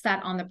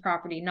 set on the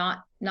property,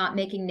 not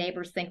making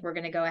neighbors think we're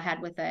going to go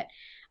ahead with it.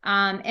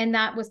 And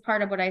that was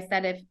part of what I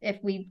said. If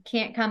we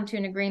can't come to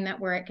an agreement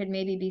where it could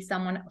maybe be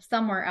someone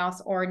somewhere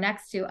else or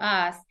next to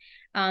us,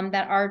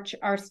 that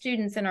our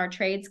students in our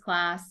trades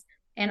class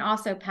and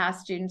also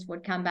past students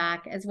would come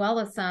back, as well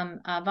as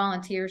some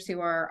volunteers who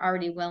are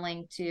already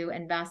willing to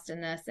invest in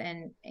this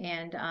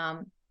and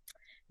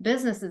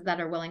businesses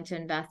that are willing to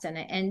invest in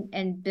it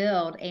and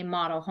build a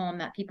model home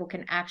that people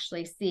can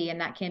actually see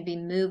and that can be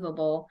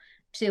movable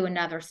to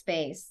another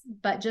space,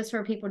 but just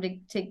for people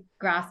to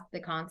grasp the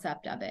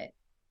concept of it.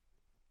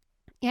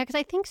 Yeah, because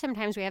I think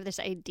sometimes we have this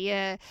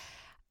idea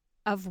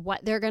of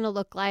what they're going to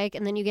look like,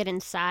 and then you get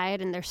inside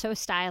and they're so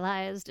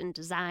stylized and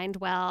designed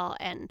well.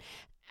 And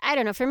I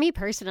don't know, for me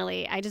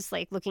personally, I just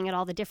like looking at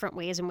all the different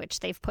ways in which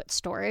they've put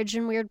storage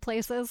in weird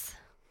places.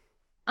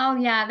 Oh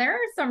yeah, there are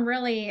some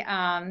really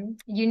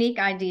unique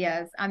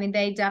ideas. I mean,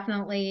 they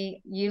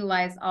definitely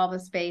utilize all the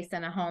space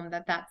in a home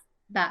that's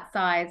that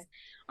size.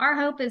 Our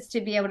hope is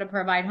to be able to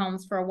provide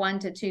homes for 1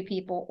 to 2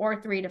 people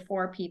or 3 to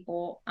 4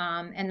 people,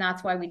 and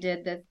that's why we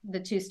did the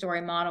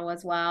 2-story model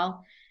as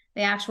well.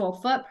 The actual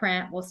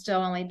footprint will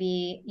still only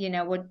be,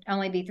 would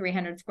only be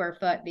 300 square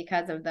foot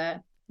because of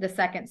the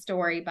second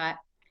story, but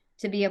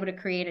to be able to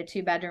create a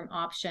 2-bedroom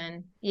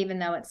option, even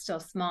though it's still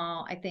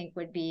small, I think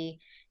would be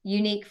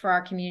unique for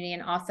our community,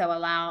 and also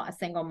allow a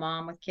single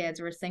mom with kids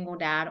or a single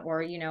dad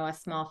or, a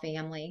small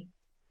family.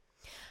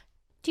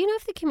 Do you know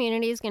if the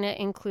community is going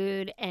to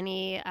include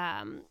any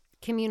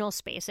communal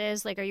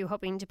spaces? Like, are you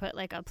hoping to put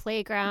like a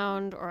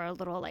playground or a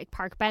little like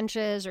park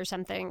benches or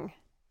something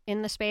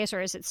in the space,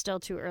 or is it still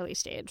too early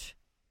stage?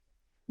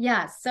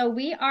 Yes. So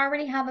we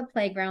already have a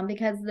playground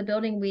because the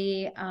building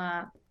we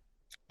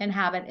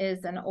inhabit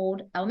is an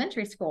old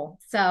elementary school.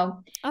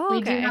 So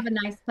we do have a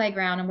nice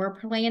playground,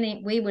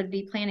 and we would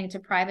be planning to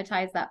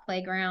privatize that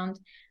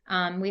playground.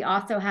 We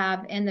also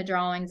have in the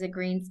drawings a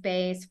green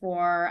space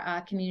for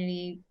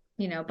community,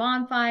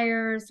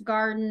 bonfires,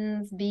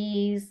 gardens,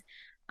 bees,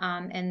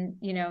 and,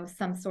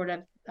 some sort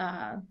of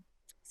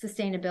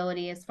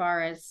sustainability as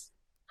far as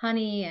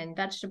honey and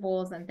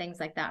vegetables and things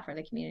like that for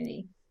the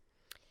community.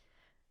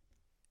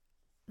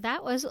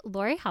 That was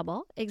Lori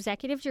Hubble,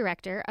 Executive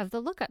Director of the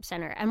Lookup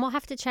Center. And we'll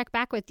have to check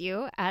back with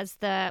you as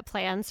the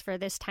plans for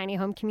this tiny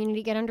home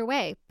community get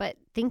underway. But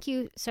thank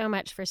you so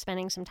much for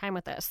spending some time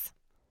with us.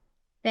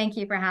 Thank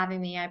you for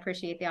having me. I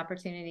appreciate the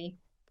opportunity.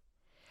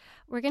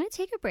 We're going to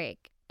take a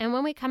break. And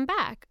when we come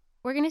back,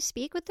 we're going to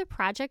speak with the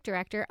project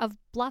director of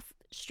Bluff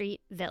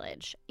Street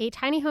Village, a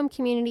tiny home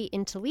community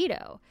in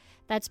Toledo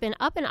that's been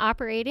up and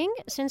operating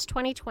since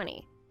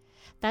 2020.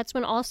 That's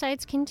when All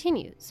Sides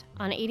continues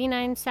on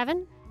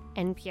 89.7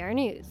 NPR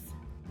News.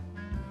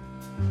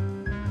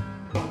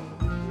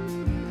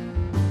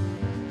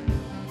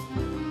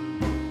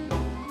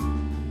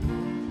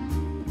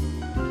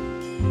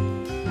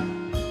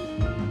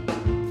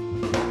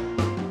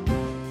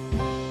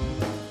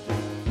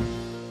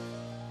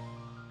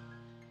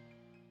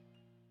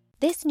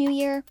 This new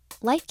year,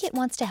 Life Kit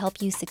wants to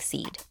help you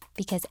succeed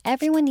because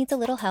everyone needs a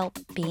little help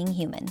being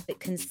human. It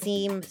can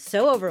seem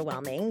so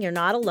overwhelming. You're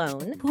not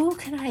alone. Who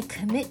can I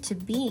commit to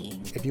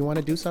being? If you want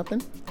to do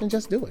something, then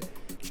just do it.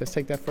 Just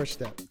take that first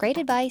step. Great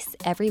advice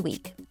every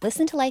week.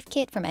 Listen to Life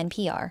Kit from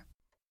NPR.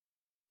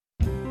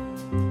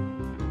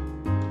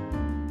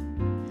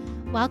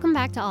 Welcome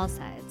back to All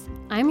Sides.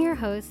 I'm your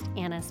host,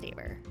 Anna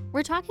Staver.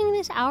 We're talking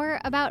this hour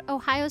about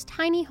Ohio's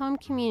tiny home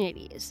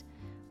communities,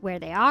 where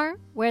they are,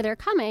 where they're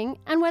coming,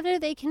 and whether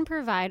they can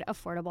provide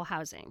affordable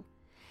housing.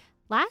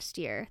 Last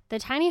year, the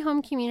tiny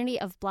home community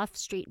of Bluff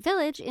Street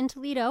Village in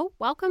Toledo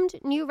welcomed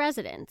new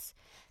residents.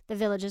 The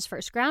village's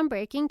first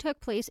groundbreaking took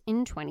place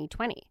in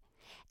 2020.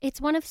 It's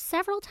one of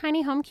several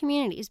tiny home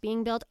communities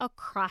being built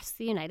across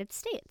the United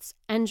States.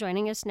 And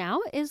joining us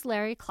now is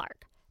Larry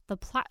Clark, the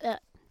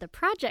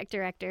project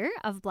director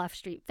of Bluff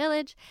Street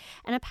Village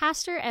and a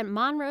pastor at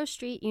Monroe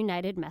Street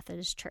United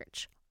Methodist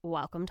Church.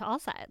 Welcome to All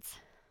Sides.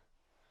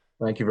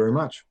 Thank you very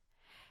much.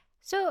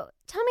 So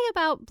tell me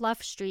about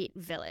Bluff Street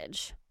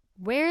Village.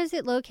 Where is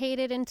it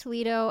located in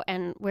Toledo,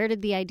 and where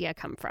did the idea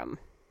come from?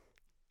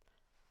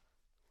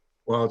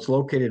 Well, it's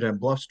located on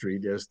Bluff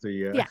Street, as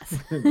the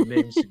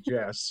name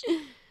suggests.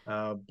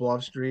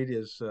 Bluff Street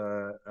is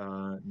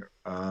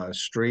a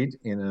street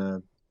in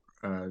a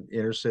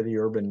inner city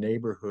urban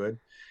neighborhood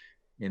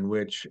in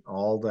which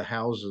all the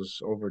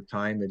houses over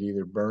time had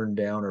either burned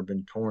down or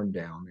been torn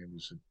down. It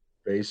was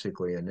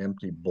basically an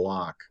empty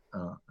block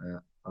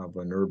of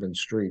an urban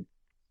street.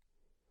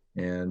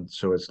 And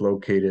so it's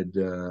located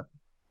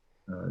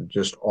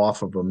just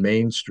off of a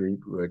main street,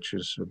 which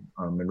is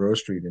Monroe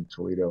Street in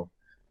Toledo,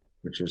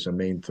 which is a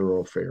main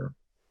thoroughfare.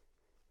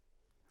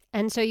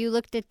 And so you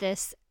looked at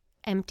this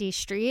empty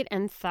street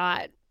and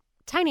thought,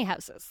 tiny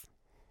houses.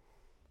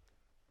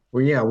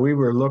 Well, yeah, we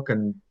were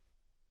looking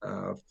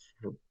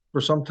for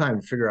some time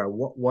to figure out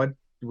what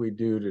do we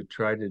do to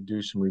try to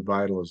do some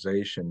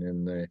revitalization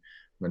in the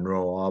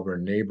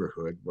Monroe-Auburn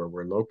neighborhood where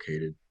we're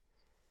located.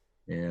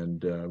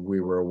 And we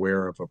were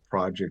aware of a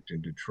project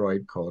in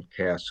Detroit called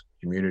Cass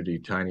Community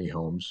Tiny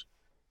Homes.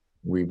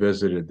 We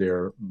visited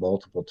there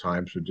multiple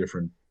times with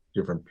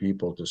different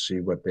people to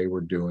see what they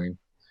were doing.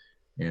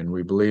 And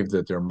we believed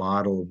that their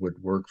model would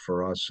work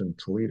for us in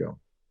Toledo.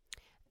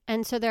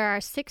 And so there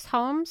are 6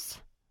 homes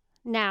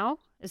now.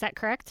 Is that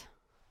correct?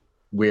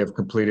 We have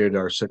completed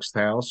our 6th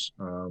house,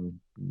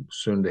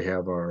 soon to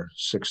have our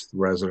 6th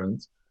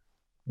resident.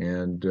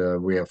 And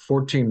we have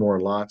 14 more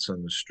lots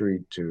on the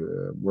street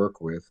to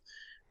work with,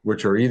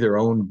 which are either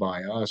owned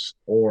by us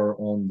or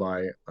owned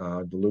by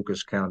the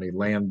Lucas County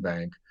Land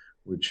Bank,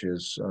 which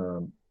is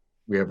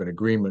we have an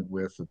agreement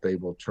with that they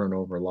will turn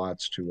over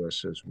lots to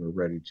us as we're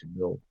ready to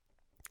build.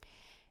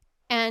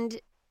 And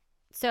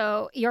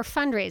so you're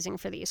fundraising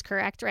for these,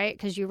 correct? Right?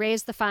 Because you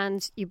raise the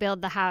funds, you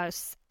build the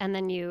house, and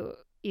then you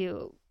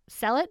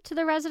sell it to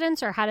the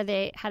residents, or how do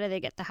they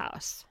get the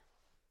house?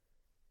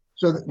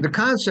 So the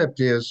concept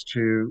is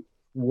to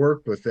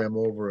work with them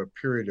over a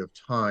period of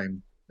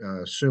time,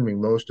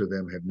 assuming most of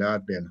them have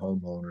not been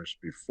homeowners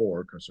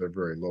before, because they're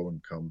very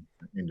low-income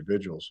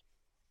individuals.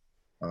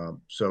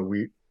 So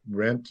we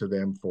rent to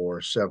them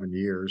for 7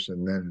 years,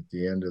 and then at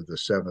the end of the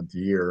 7th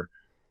year,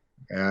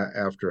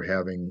 after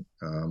having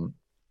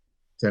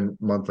 10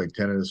 monthly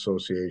tenant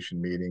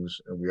association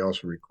meetings, we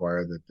also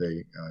require that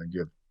they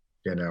give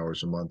 10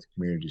 hours a month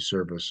community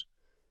service,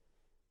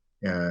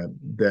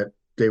 that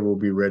they will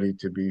be ready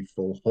to be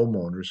full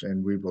homeowners,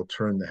 and we will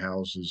turn the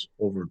houses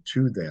over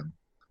to them.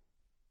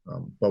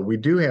 But we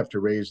do have to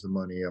raise the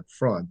money up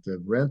front.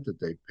 The rent that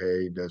they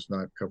pay does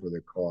not cover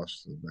the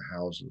cost of the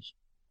houses.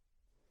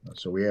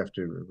 So we have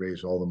to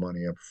raise all the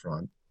money up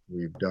front.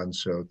 We've done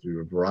so through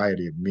a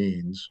variety of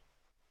means.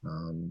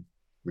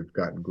 We've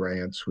gotten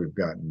grants, we've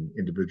gotten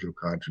individual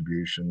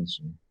contributions.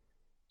 And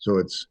so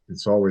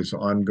it's always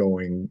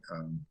ongoing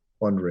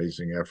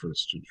fundraising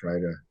efforts to try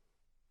to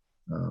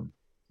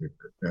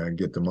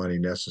get the money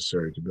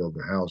necessary to build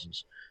the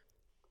houses.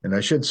 And I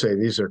should say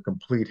these are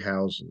complete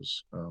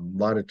houses. A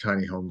lot of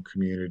tiny home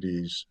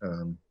communities,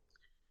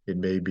 it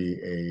may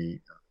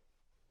be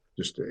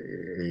just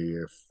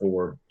a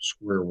 4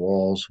 square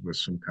walls with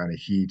some kind of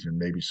heat and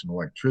maybe some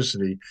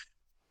electricity.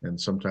 And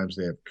sometimes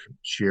they have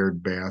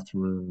shared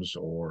bathrooms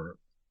or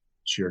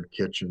shared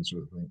kitchens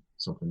or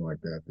something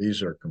like that.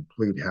 These are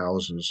complete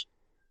houses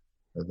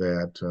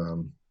that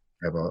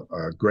have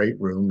a great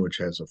room, which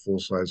has a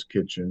full-size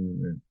kitchen.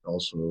 And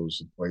also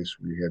is a place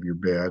where you have your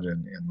bed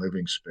and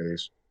living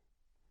space,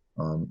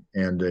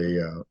 and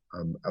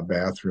a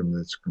bathroom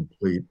that's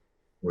complete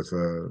with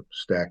a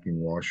stacking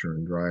washer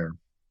and dryer.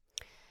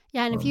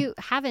 Yeah, and if you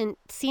haven't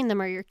seen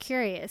them or you're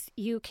curious,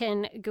 you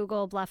can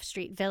Google Bluff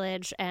Street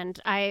Village, and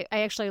I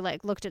actually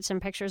looked at some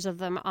pictures of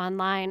them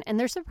online, and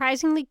they're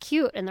surprisingly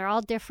cute, and they're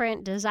all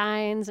different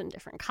designs and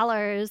different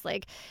colors.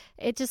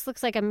 It just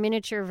looks like a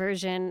miniature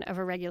version of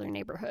a regular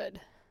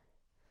neighborhood.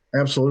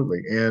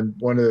 Absolutely, and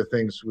one of the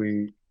things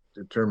we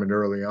determined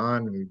early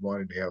on, we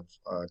wanted to have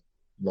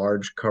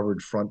large covered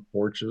front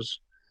porches,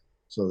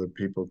 so that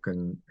people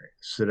can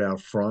sit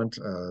out front,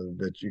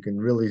 that you can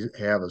really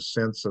have a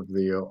sense of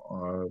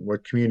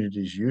what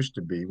communities used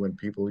to be when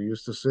people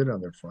used to sit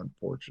on their front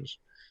porches.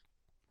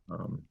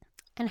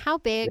 And how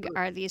big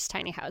are these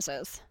tiny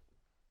houses?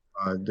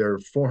 They're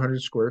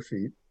 400 square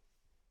feet,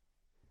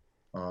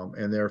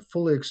 and they're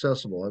fully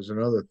accessible. That's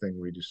another thing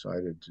we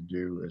decided to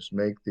do, is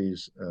make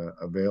these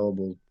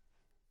available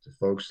to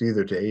folks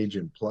either to age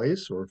in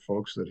place or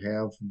folks that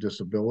have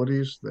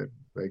disabilities, that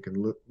they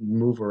can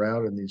move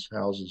around in these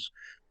houses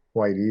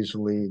quite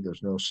easily.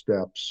 There's no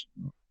steps.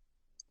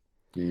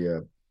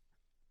 The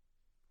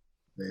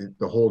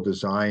whole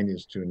design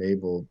is to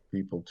enable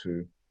people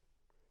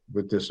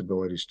with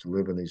disabilities to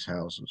live in these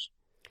houses,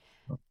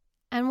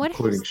 and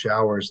including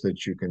showers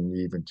that you can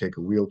even take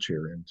a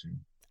wheelchair into.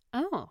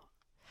 Oh.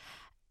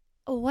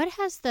 What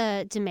has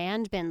the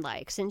demand been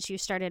like since you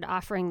started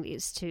offering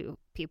these to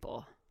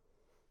people?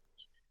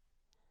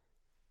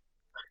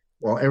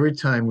 Well, every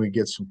time we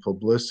get some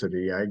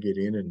publicity, I get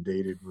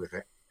inundated with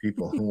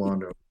people who want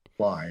to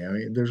apply. I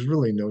mean, there's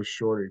really no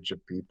shortage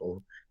of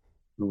people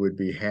who would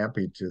be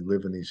happy to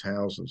live in these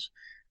houses.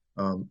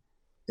 In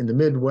the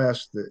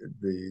Midwest,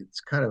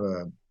 it's kind of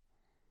a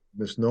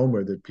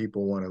misnomer that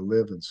people want to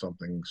live in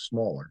something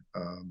smaller.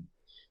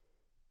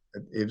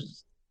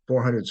 It's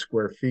 400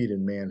 square feet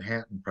in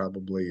Manhattan,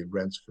 probably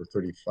rents for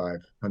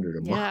 $3,500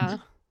 a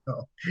month.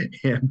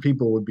 And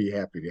people would be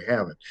happy to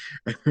have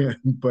it.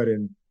 But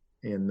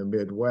in the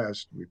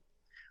Midwest,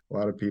 a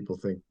lot of people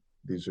think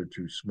these are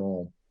too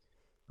small,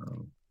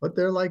 but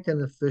they're like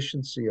an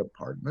efficiency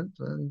apartment,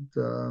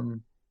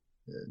 and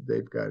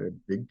they've got a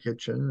big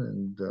kitchen,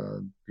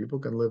 and people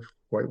can live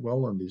quite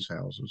well in these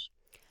houses.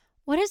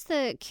 What has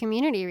the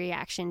community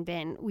reaction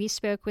been? We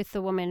spoke with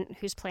the woman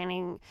who's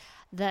planning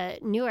the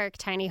Newark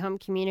tiny home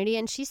community,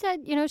 and she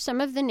said,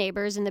 some of the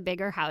neighbors in the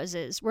bigger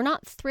houses were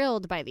not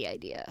thrilled by the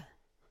idea.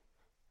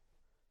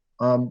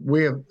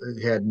 We have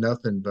had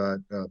nothing but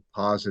a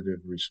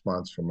positive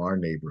response from our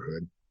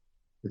neighborhood.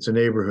 It's a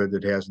neighborhood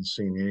that hasn't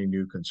seen any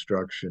new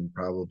construction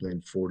probably in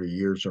 40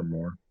 years or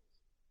more.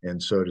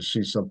 And so to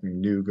see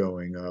something new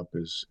going up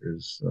is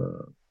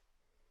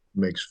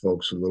makes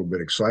folks a little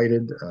bit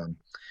excited.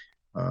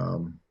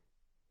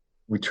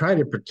 We try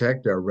to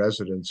protect our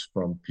residents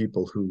from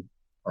people who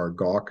are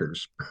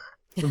gawkers,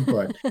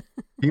 but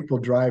people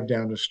drive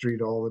down the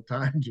street all the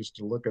time just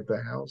to look at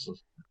the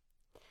houses.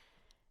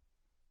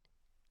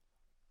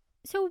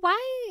 So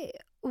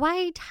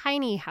why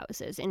tiny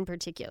houses in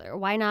particular?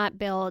 Why not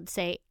build,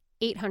 say,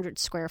 800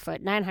 square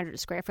foot, 900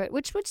 square foot,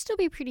 which would still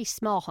be pretty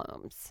small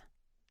homes?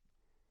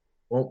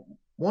 Well,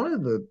 one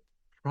of the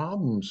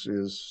problems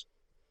is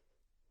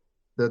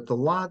that the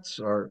lots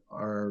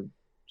are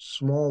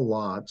small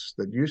lots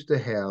that used to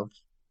have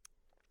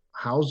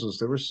houses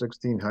that were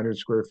 1,600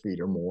 square feet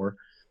or more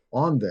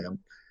on them,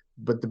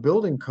 but the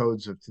building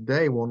codes of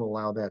today won't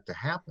allow that to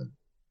happen.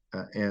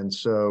 And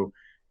so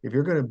if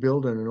you're going to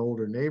build in an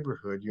older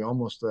neighborhood, you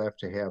almost have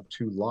to have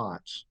two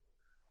lots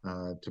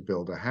to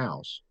build a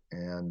house.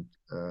 And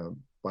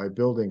by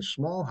building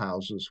small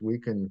houses, we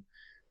can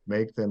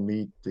make them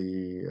meet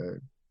the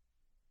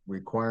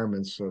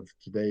requirements of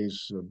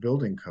today's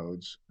building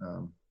codes.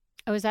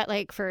 Oh, is that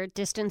like for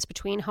distance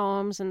between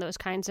homes and those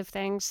kinds of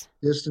things?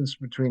 Distance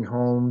between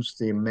homes,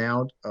 the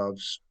amount of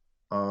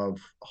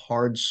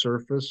hard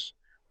surface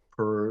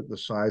per the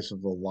size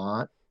of the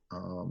lot,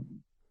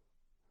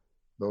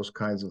 those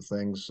kinds of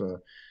things.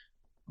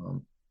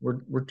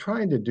 We're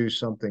trying to do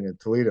something in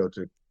Toledo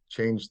to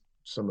change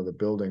some of the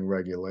building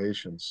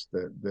regulations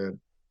that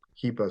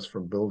keep us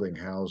from building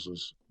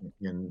houses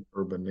in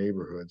urban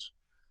neighborhoods.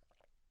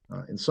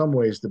 In some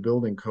ways, the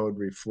building code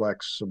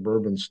reflects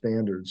suburban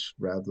standards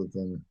rather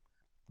than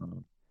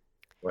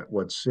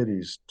what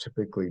cities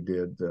typically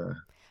did.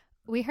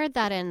 We heard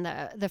that in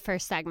the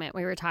first segment.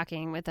 We were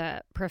talking with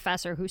a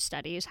professor who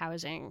studies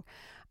housing,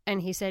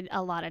 and he said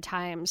a lot of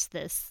times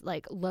this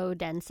like low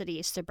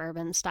density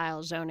suburban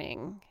style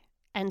zoning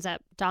ends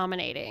up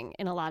dominating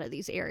in a lot of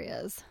these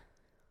areas.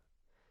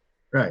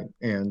 Right.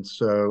 And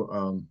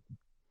so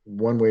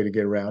one way to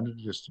get around it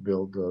is just to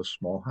build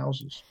small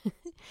houses.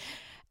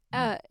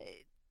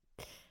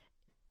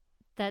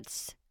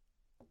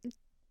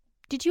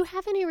 Did you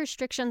have any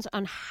restrictions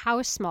on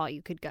how small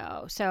you could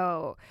go?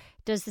 So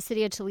does the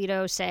city of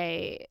Toledo,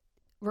 say,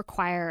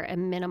 require a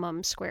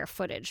minimum square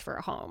footage for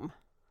a home?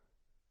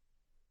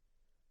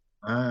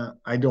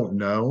 I don't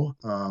know.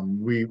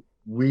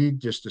 We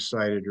just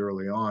decided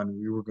early on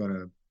we were going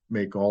to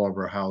make all of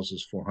our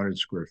houses 400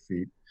 square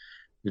feet.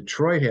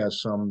 Detroit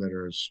has some that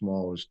are as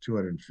small as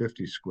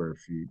 250 square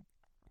feet.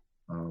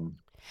 We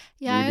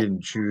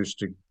didn't choose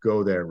to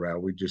go that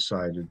route. We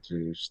decided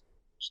to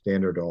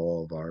standard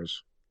all of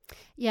ours.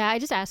 Yeah, I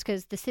just asked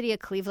because the city of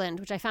Cleveland,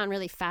 which I found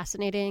really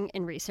fascinating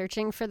in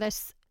researching for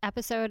this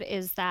episode,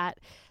 is that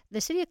the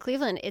city of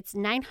Cleveland, it's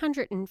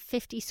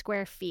 950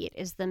 square feet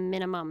is the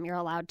minimum you're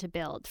allowed to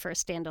build for a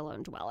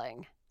standalone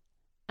dwelling.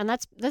 And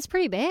that's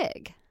pretty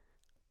big.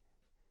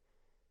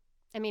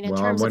 I mean, in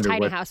terms of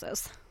tiny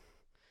houses.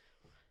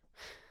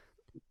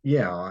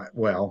 Yeah,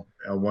 well,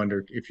 I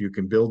wonder if you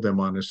can build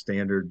them on a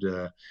standard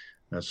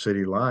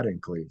city lot in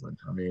Cleveland.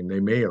 I mean, they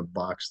may have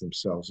boxed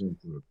themselves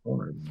into a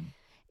corner.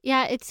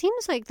 Yeah, it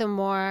seems like the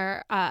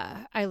more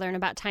I learn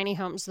about tiny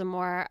homes, the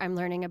more I'm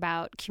learning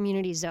about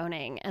community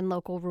zoning and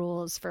local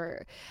rules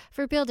for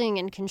building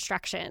and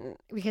construction,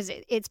 because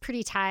it's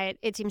pretty tied.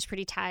 It seems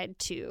pretty tied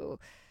to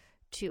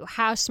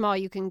how small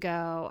you can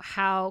go,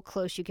 how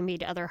close you can be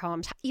to other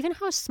homes, even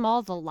how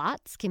small the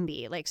lots can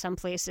be. Like some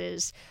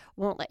places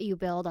won't let you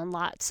build on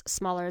lots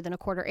smaller than a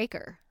quarter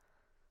acre.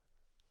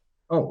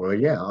 Oh, well,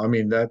 yeah. I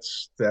mean,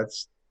 that's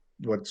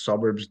what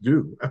suburbs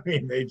do. I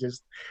mean,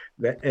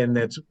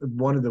 that's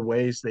one of the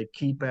ways they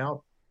keep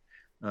out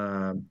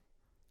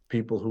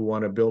people who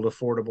want to build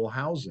affordable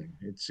housing.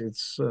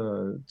 It's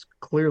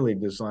clearly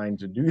designed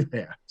to do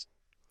that.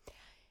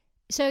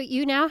 So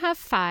you now have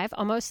 5,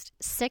 almost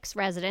 6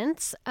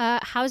 residents.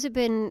 How's it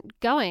been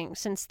going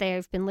since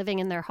they've been living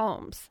in their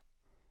homes?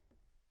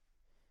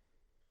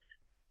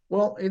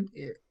 Well,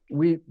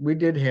 we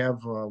did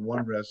have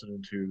one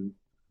resident who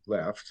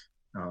left.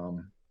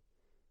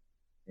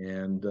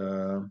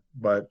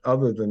 But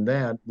other than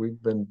that,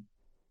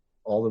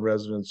 all the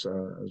residents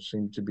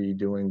seem to be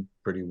doing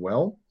pretty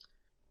well.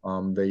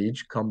 They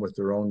each come with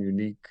their own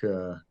unique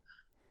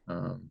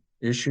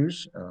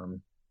issues.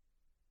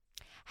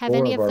 Have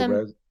any of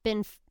them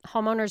been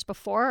homeowners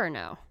before or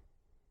no?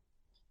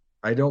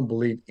 I don't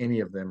believe any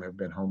of them have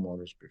been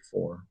homeowners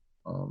before.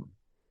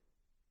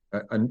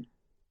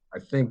 I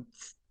think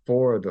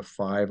 4 of the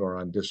 5 are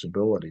on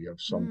disability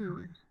of some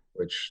kind,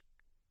 which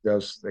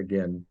does,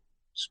 again,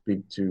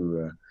 speak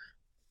to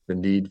the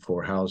need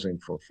for housing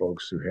for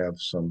folks who have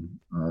some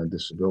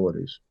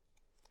disabilities.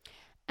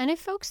 And if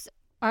folks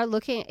are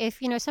looking, if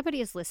somebody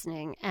is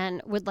listening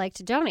and would like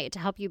to donate to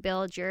help you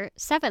build your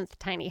 7th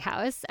tiny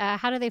house,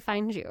 how do they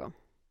find you?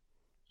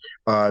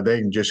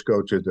 They can just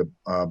go to the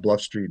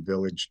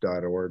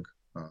bluffstreetvillage.org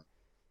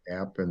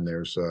app, and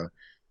there's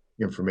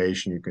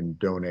information you can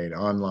donate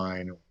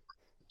online.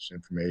 There's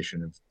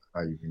information of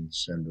how you can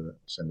send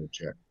a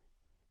check.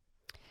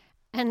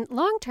 And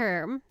long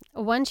term,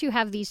 once you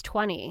have these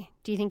 20,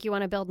 do you think you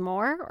want to build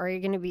more, or are you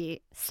going to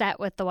be set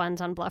with the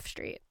ones on Bluff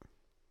Street?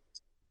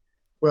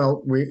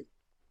 Well,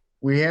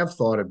 we have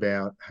thought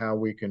about how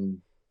we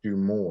can do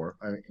more.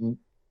 I mean,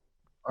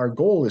 our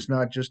goal is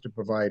not just to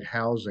provide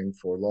housing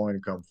for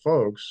low-income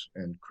folks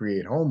and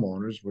create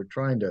homeowners. We're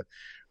trying to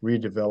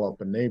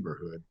redevelop a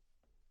neighborhood,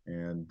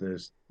 and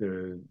there's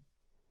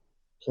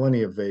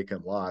plenty of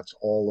vacant lots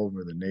all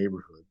over the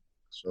neighborhood.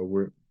 So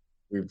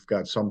we've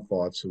got some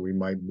thoughts that we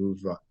might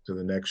move up to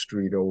the next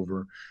street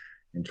over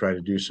and try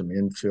to do some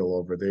infill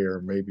over there,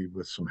 maybe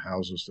with some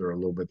houses that are a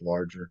little bit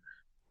larger.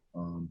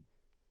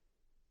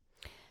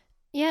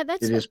 Yeah,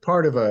 that's It is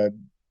part of a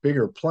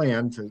bigger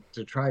plan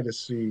to try to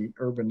see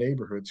urban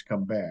neighborhoods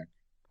come back.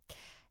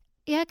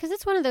 Yeah, because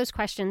it's one of those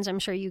questions I'm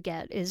sure you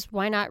get is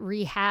why not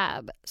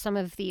rehab some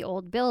of the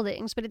old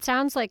buildings? But it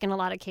sounds like in a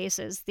lot of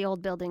cases, the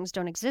old buildings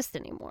don't exist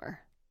anymore.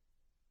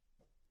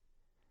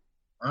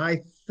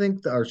 I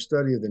think our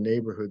study of the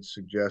neighborhood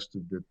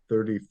suggested that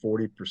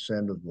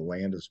 30-40% of the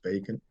land is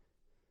vacant.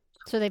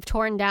 So they've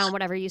torn down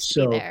whatever used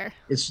to be there.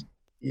 It's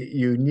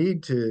you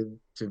need to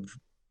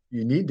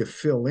you need to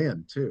fill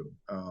in too.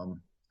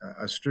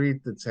 A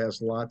street that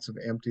has lots of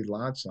empty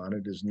lots on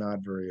it is not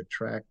very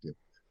attractive.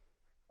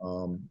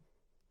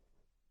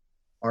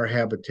 Our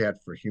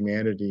Habitat for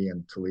Humanity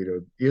in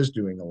Toledo is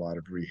doing a lot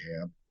of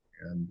rehab,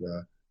 and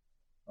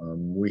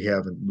we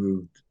haven't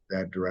moved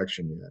that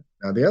direction yet.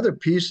 Now, the other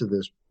piece of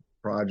this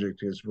project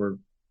is we're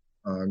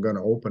going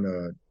to open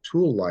a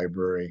tool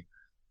library.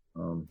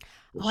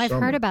 I've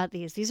heard about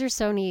these. These are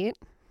so neat.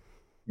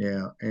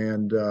 Yeah,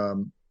 and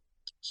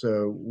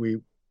so we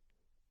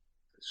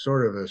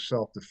sort of a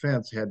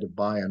self-defense had to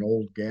buy an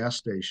old gas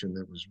station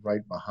that was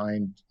right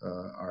behind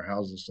our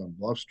houses on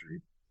Bluff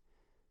Street.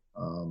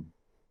 And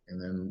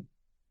then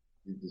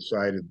we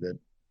decided that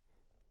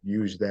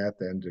use that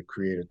then to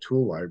create a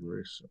tool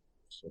library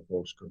so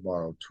folks could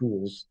borrow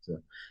tools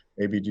to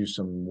maybe do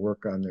some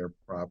work on their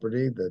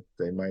property that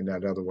they might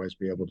not otherwise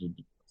be able to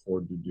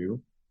afford to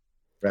do.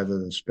 Rather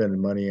than spending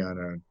money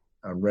on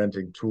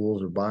renting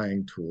tools or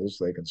buying tools,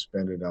 they can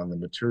spend it on the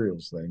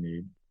materials they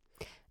need.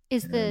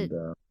 Is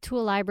the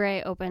tool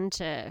library open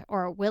to,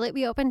 or will it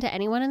be open to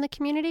anyone in the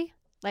community?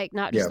 Like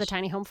not just the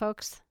tiny home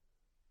folks?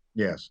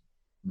 Yes.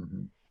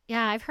 Mm-hmm.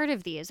 Yeah, I've heard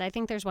of these. I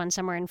think there's one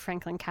somewhere in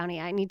Franklin County.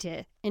 I need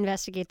to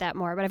investigate that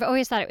more, but I've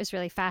always thought it was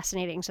really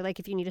fascinating. So like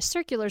if you need a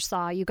circular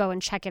saw, you go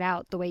and check it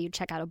out the way you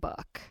check out a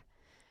book,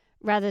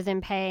 rather than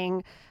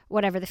paying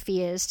whatever the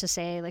fee is to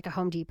say like a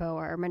Home Depot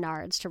or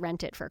Menards to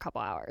rent it for a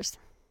couple hours.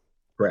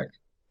 Correct.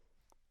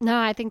 No,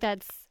 I think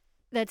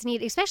that's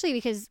neat, especially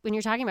because when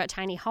you're talking about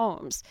tiny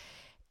homes,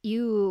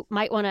 you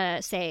might want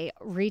to say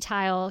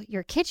retile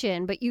your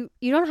kitchen, but you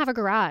don't have a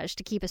garage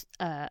to keep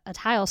a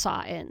tile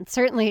saw in.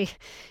 Certainly,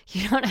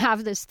 you don't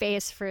have the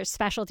space for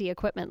specialty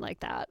equipment like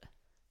that.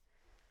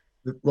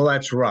 Well,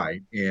 that's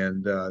right.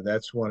 And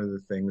that's one of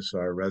the things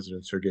our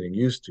residents are getting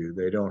used to.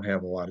 They don't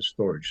have a lot of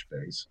storage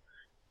space.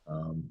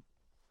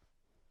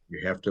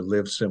 You have to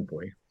live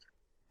simply.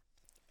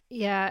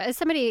 Yeah. As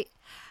somebody,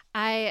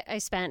 I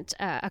spent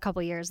a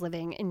couple years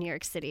living in New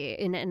York City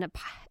in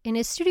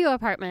a studio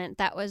apartment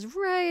that was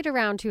right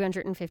around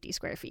 250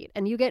 square feet.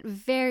 And you get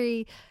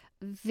very,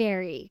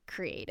 very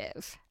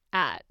creative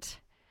at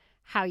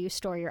how you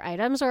store your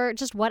items or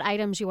just what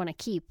items you want to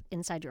keep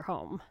inside your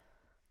home.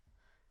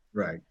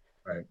 Right.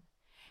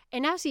 It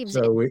now seems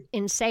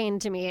insane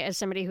to me as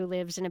somebody who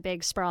lives in a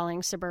big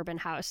sprawling suburban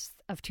house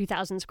of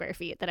 2,000 square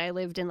feet that I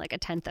lived in like a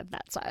tenth of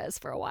that size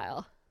for a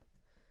while.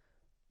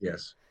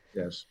 Yes.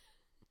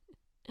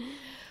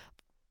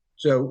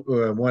 So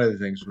one of the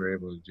things we're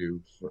able to do,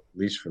 at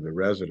least for the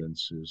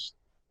residents, is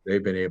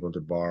they've been able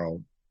to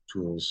borrow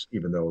tools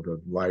even though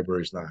the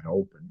library's not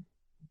open.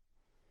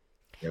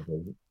 They have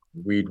a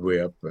weed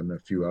whip and a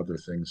few other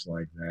things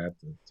like that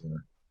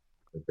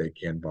they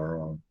can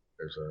borrow.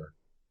 There's a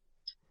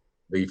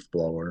leaf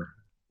blower.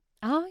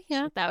 Oh,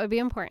 yeah, that would be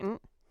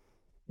important.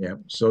 Yeah,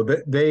 so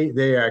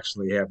they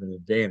actually have an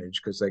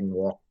advantage because they can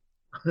walk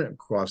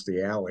across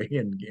the alley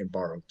and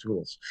borrow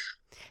tools.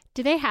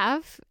 Do they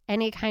have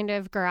any kind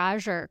of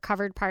garage or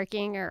covered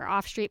parking or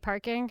off-street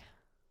parking?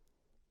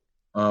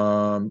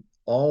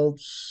 All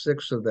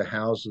 6 of the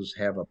houses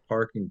have a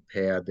parking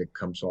pad that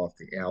comes off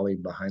the alley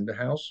behind the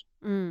house.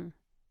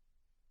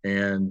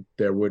 And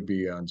there would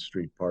be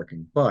on-street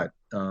parking. But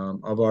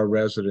of our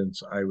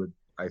residents, I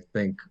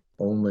think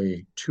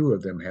only 2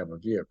 of them have a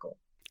vehicle.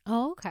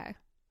 Oh, okay.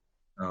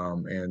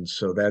 And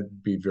so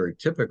that'd be very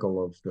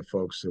typical of the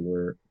folks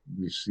that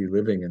we see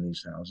living in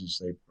these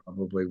houses. They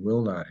probably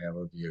will not have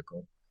a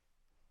vehicle.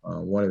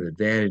 One of the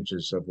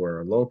advantages of where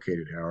we're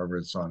located, however,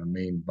 it's on a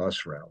main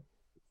bus route.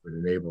 It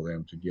would enable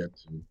them to get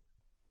to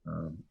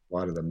a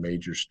lot of the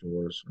major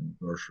stores and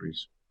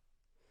groceries.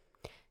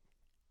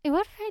 And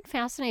what I find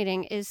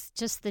fascinating is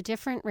just the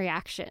different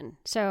reaction.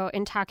 So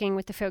in talking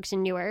with the folks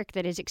in Newark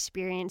that is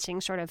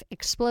experiencing sort of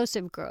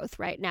explosive growth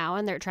right now,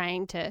 and they're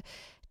trying to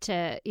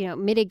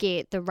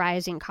mitigate the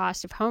rising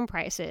cost of home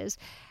prices,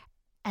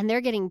 and they're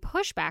getting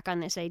pushback on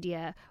this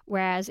idea.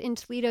 Whereas in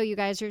Toledo, you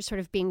guys are sort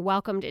of being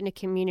welcomed in a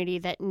community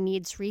that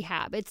needs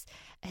rehab. It's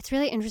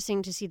really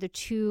interesting to see the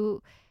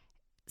two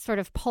sort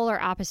of polar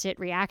opposite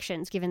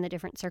reactions given the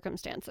different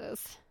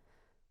circumstances.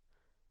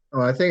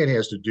 Oh, I think it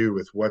has to do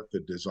with what the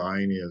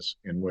design is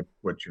and what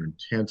your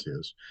intent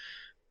is.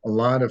 A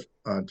lot of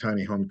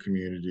tiny home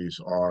communities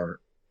are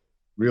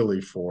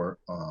really for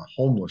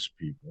homeless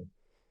people.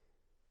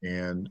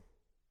 And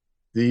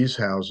these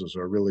houses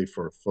are really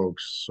for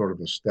folks sort of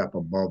a step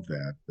above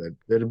that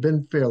have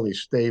been fairly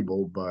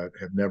stable, but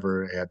have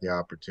never had the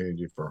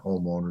opportunity for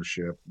home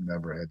ownership,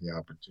 never had the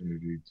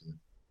opportunity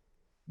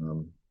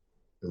to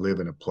live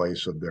in a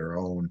place of their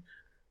own.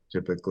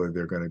 Typically,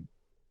 they're going to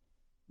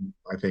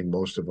I think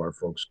most of our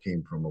folks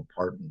came from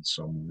apartments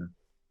somewhere.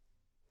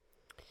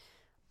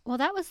 Well,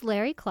 that was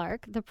Larry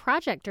Clark, the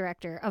project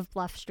director of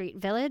Bluff Street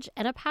Village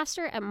and a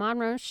pastor at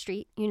Monroe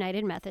Street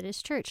United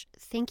Methodist Church.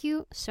 Thank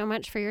you so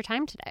much for your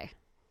time today.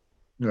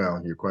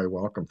 Well, you're quite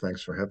welcome.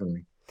 Thanks for having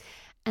me.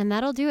 And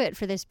that'll do it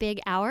for this big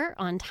hour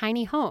on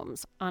tiny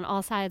homes on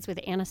All Sides with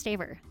Anna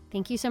Staver.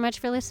 Thank you so much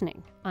for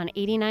listening on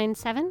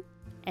 89.7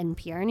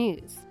 NPR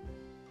News.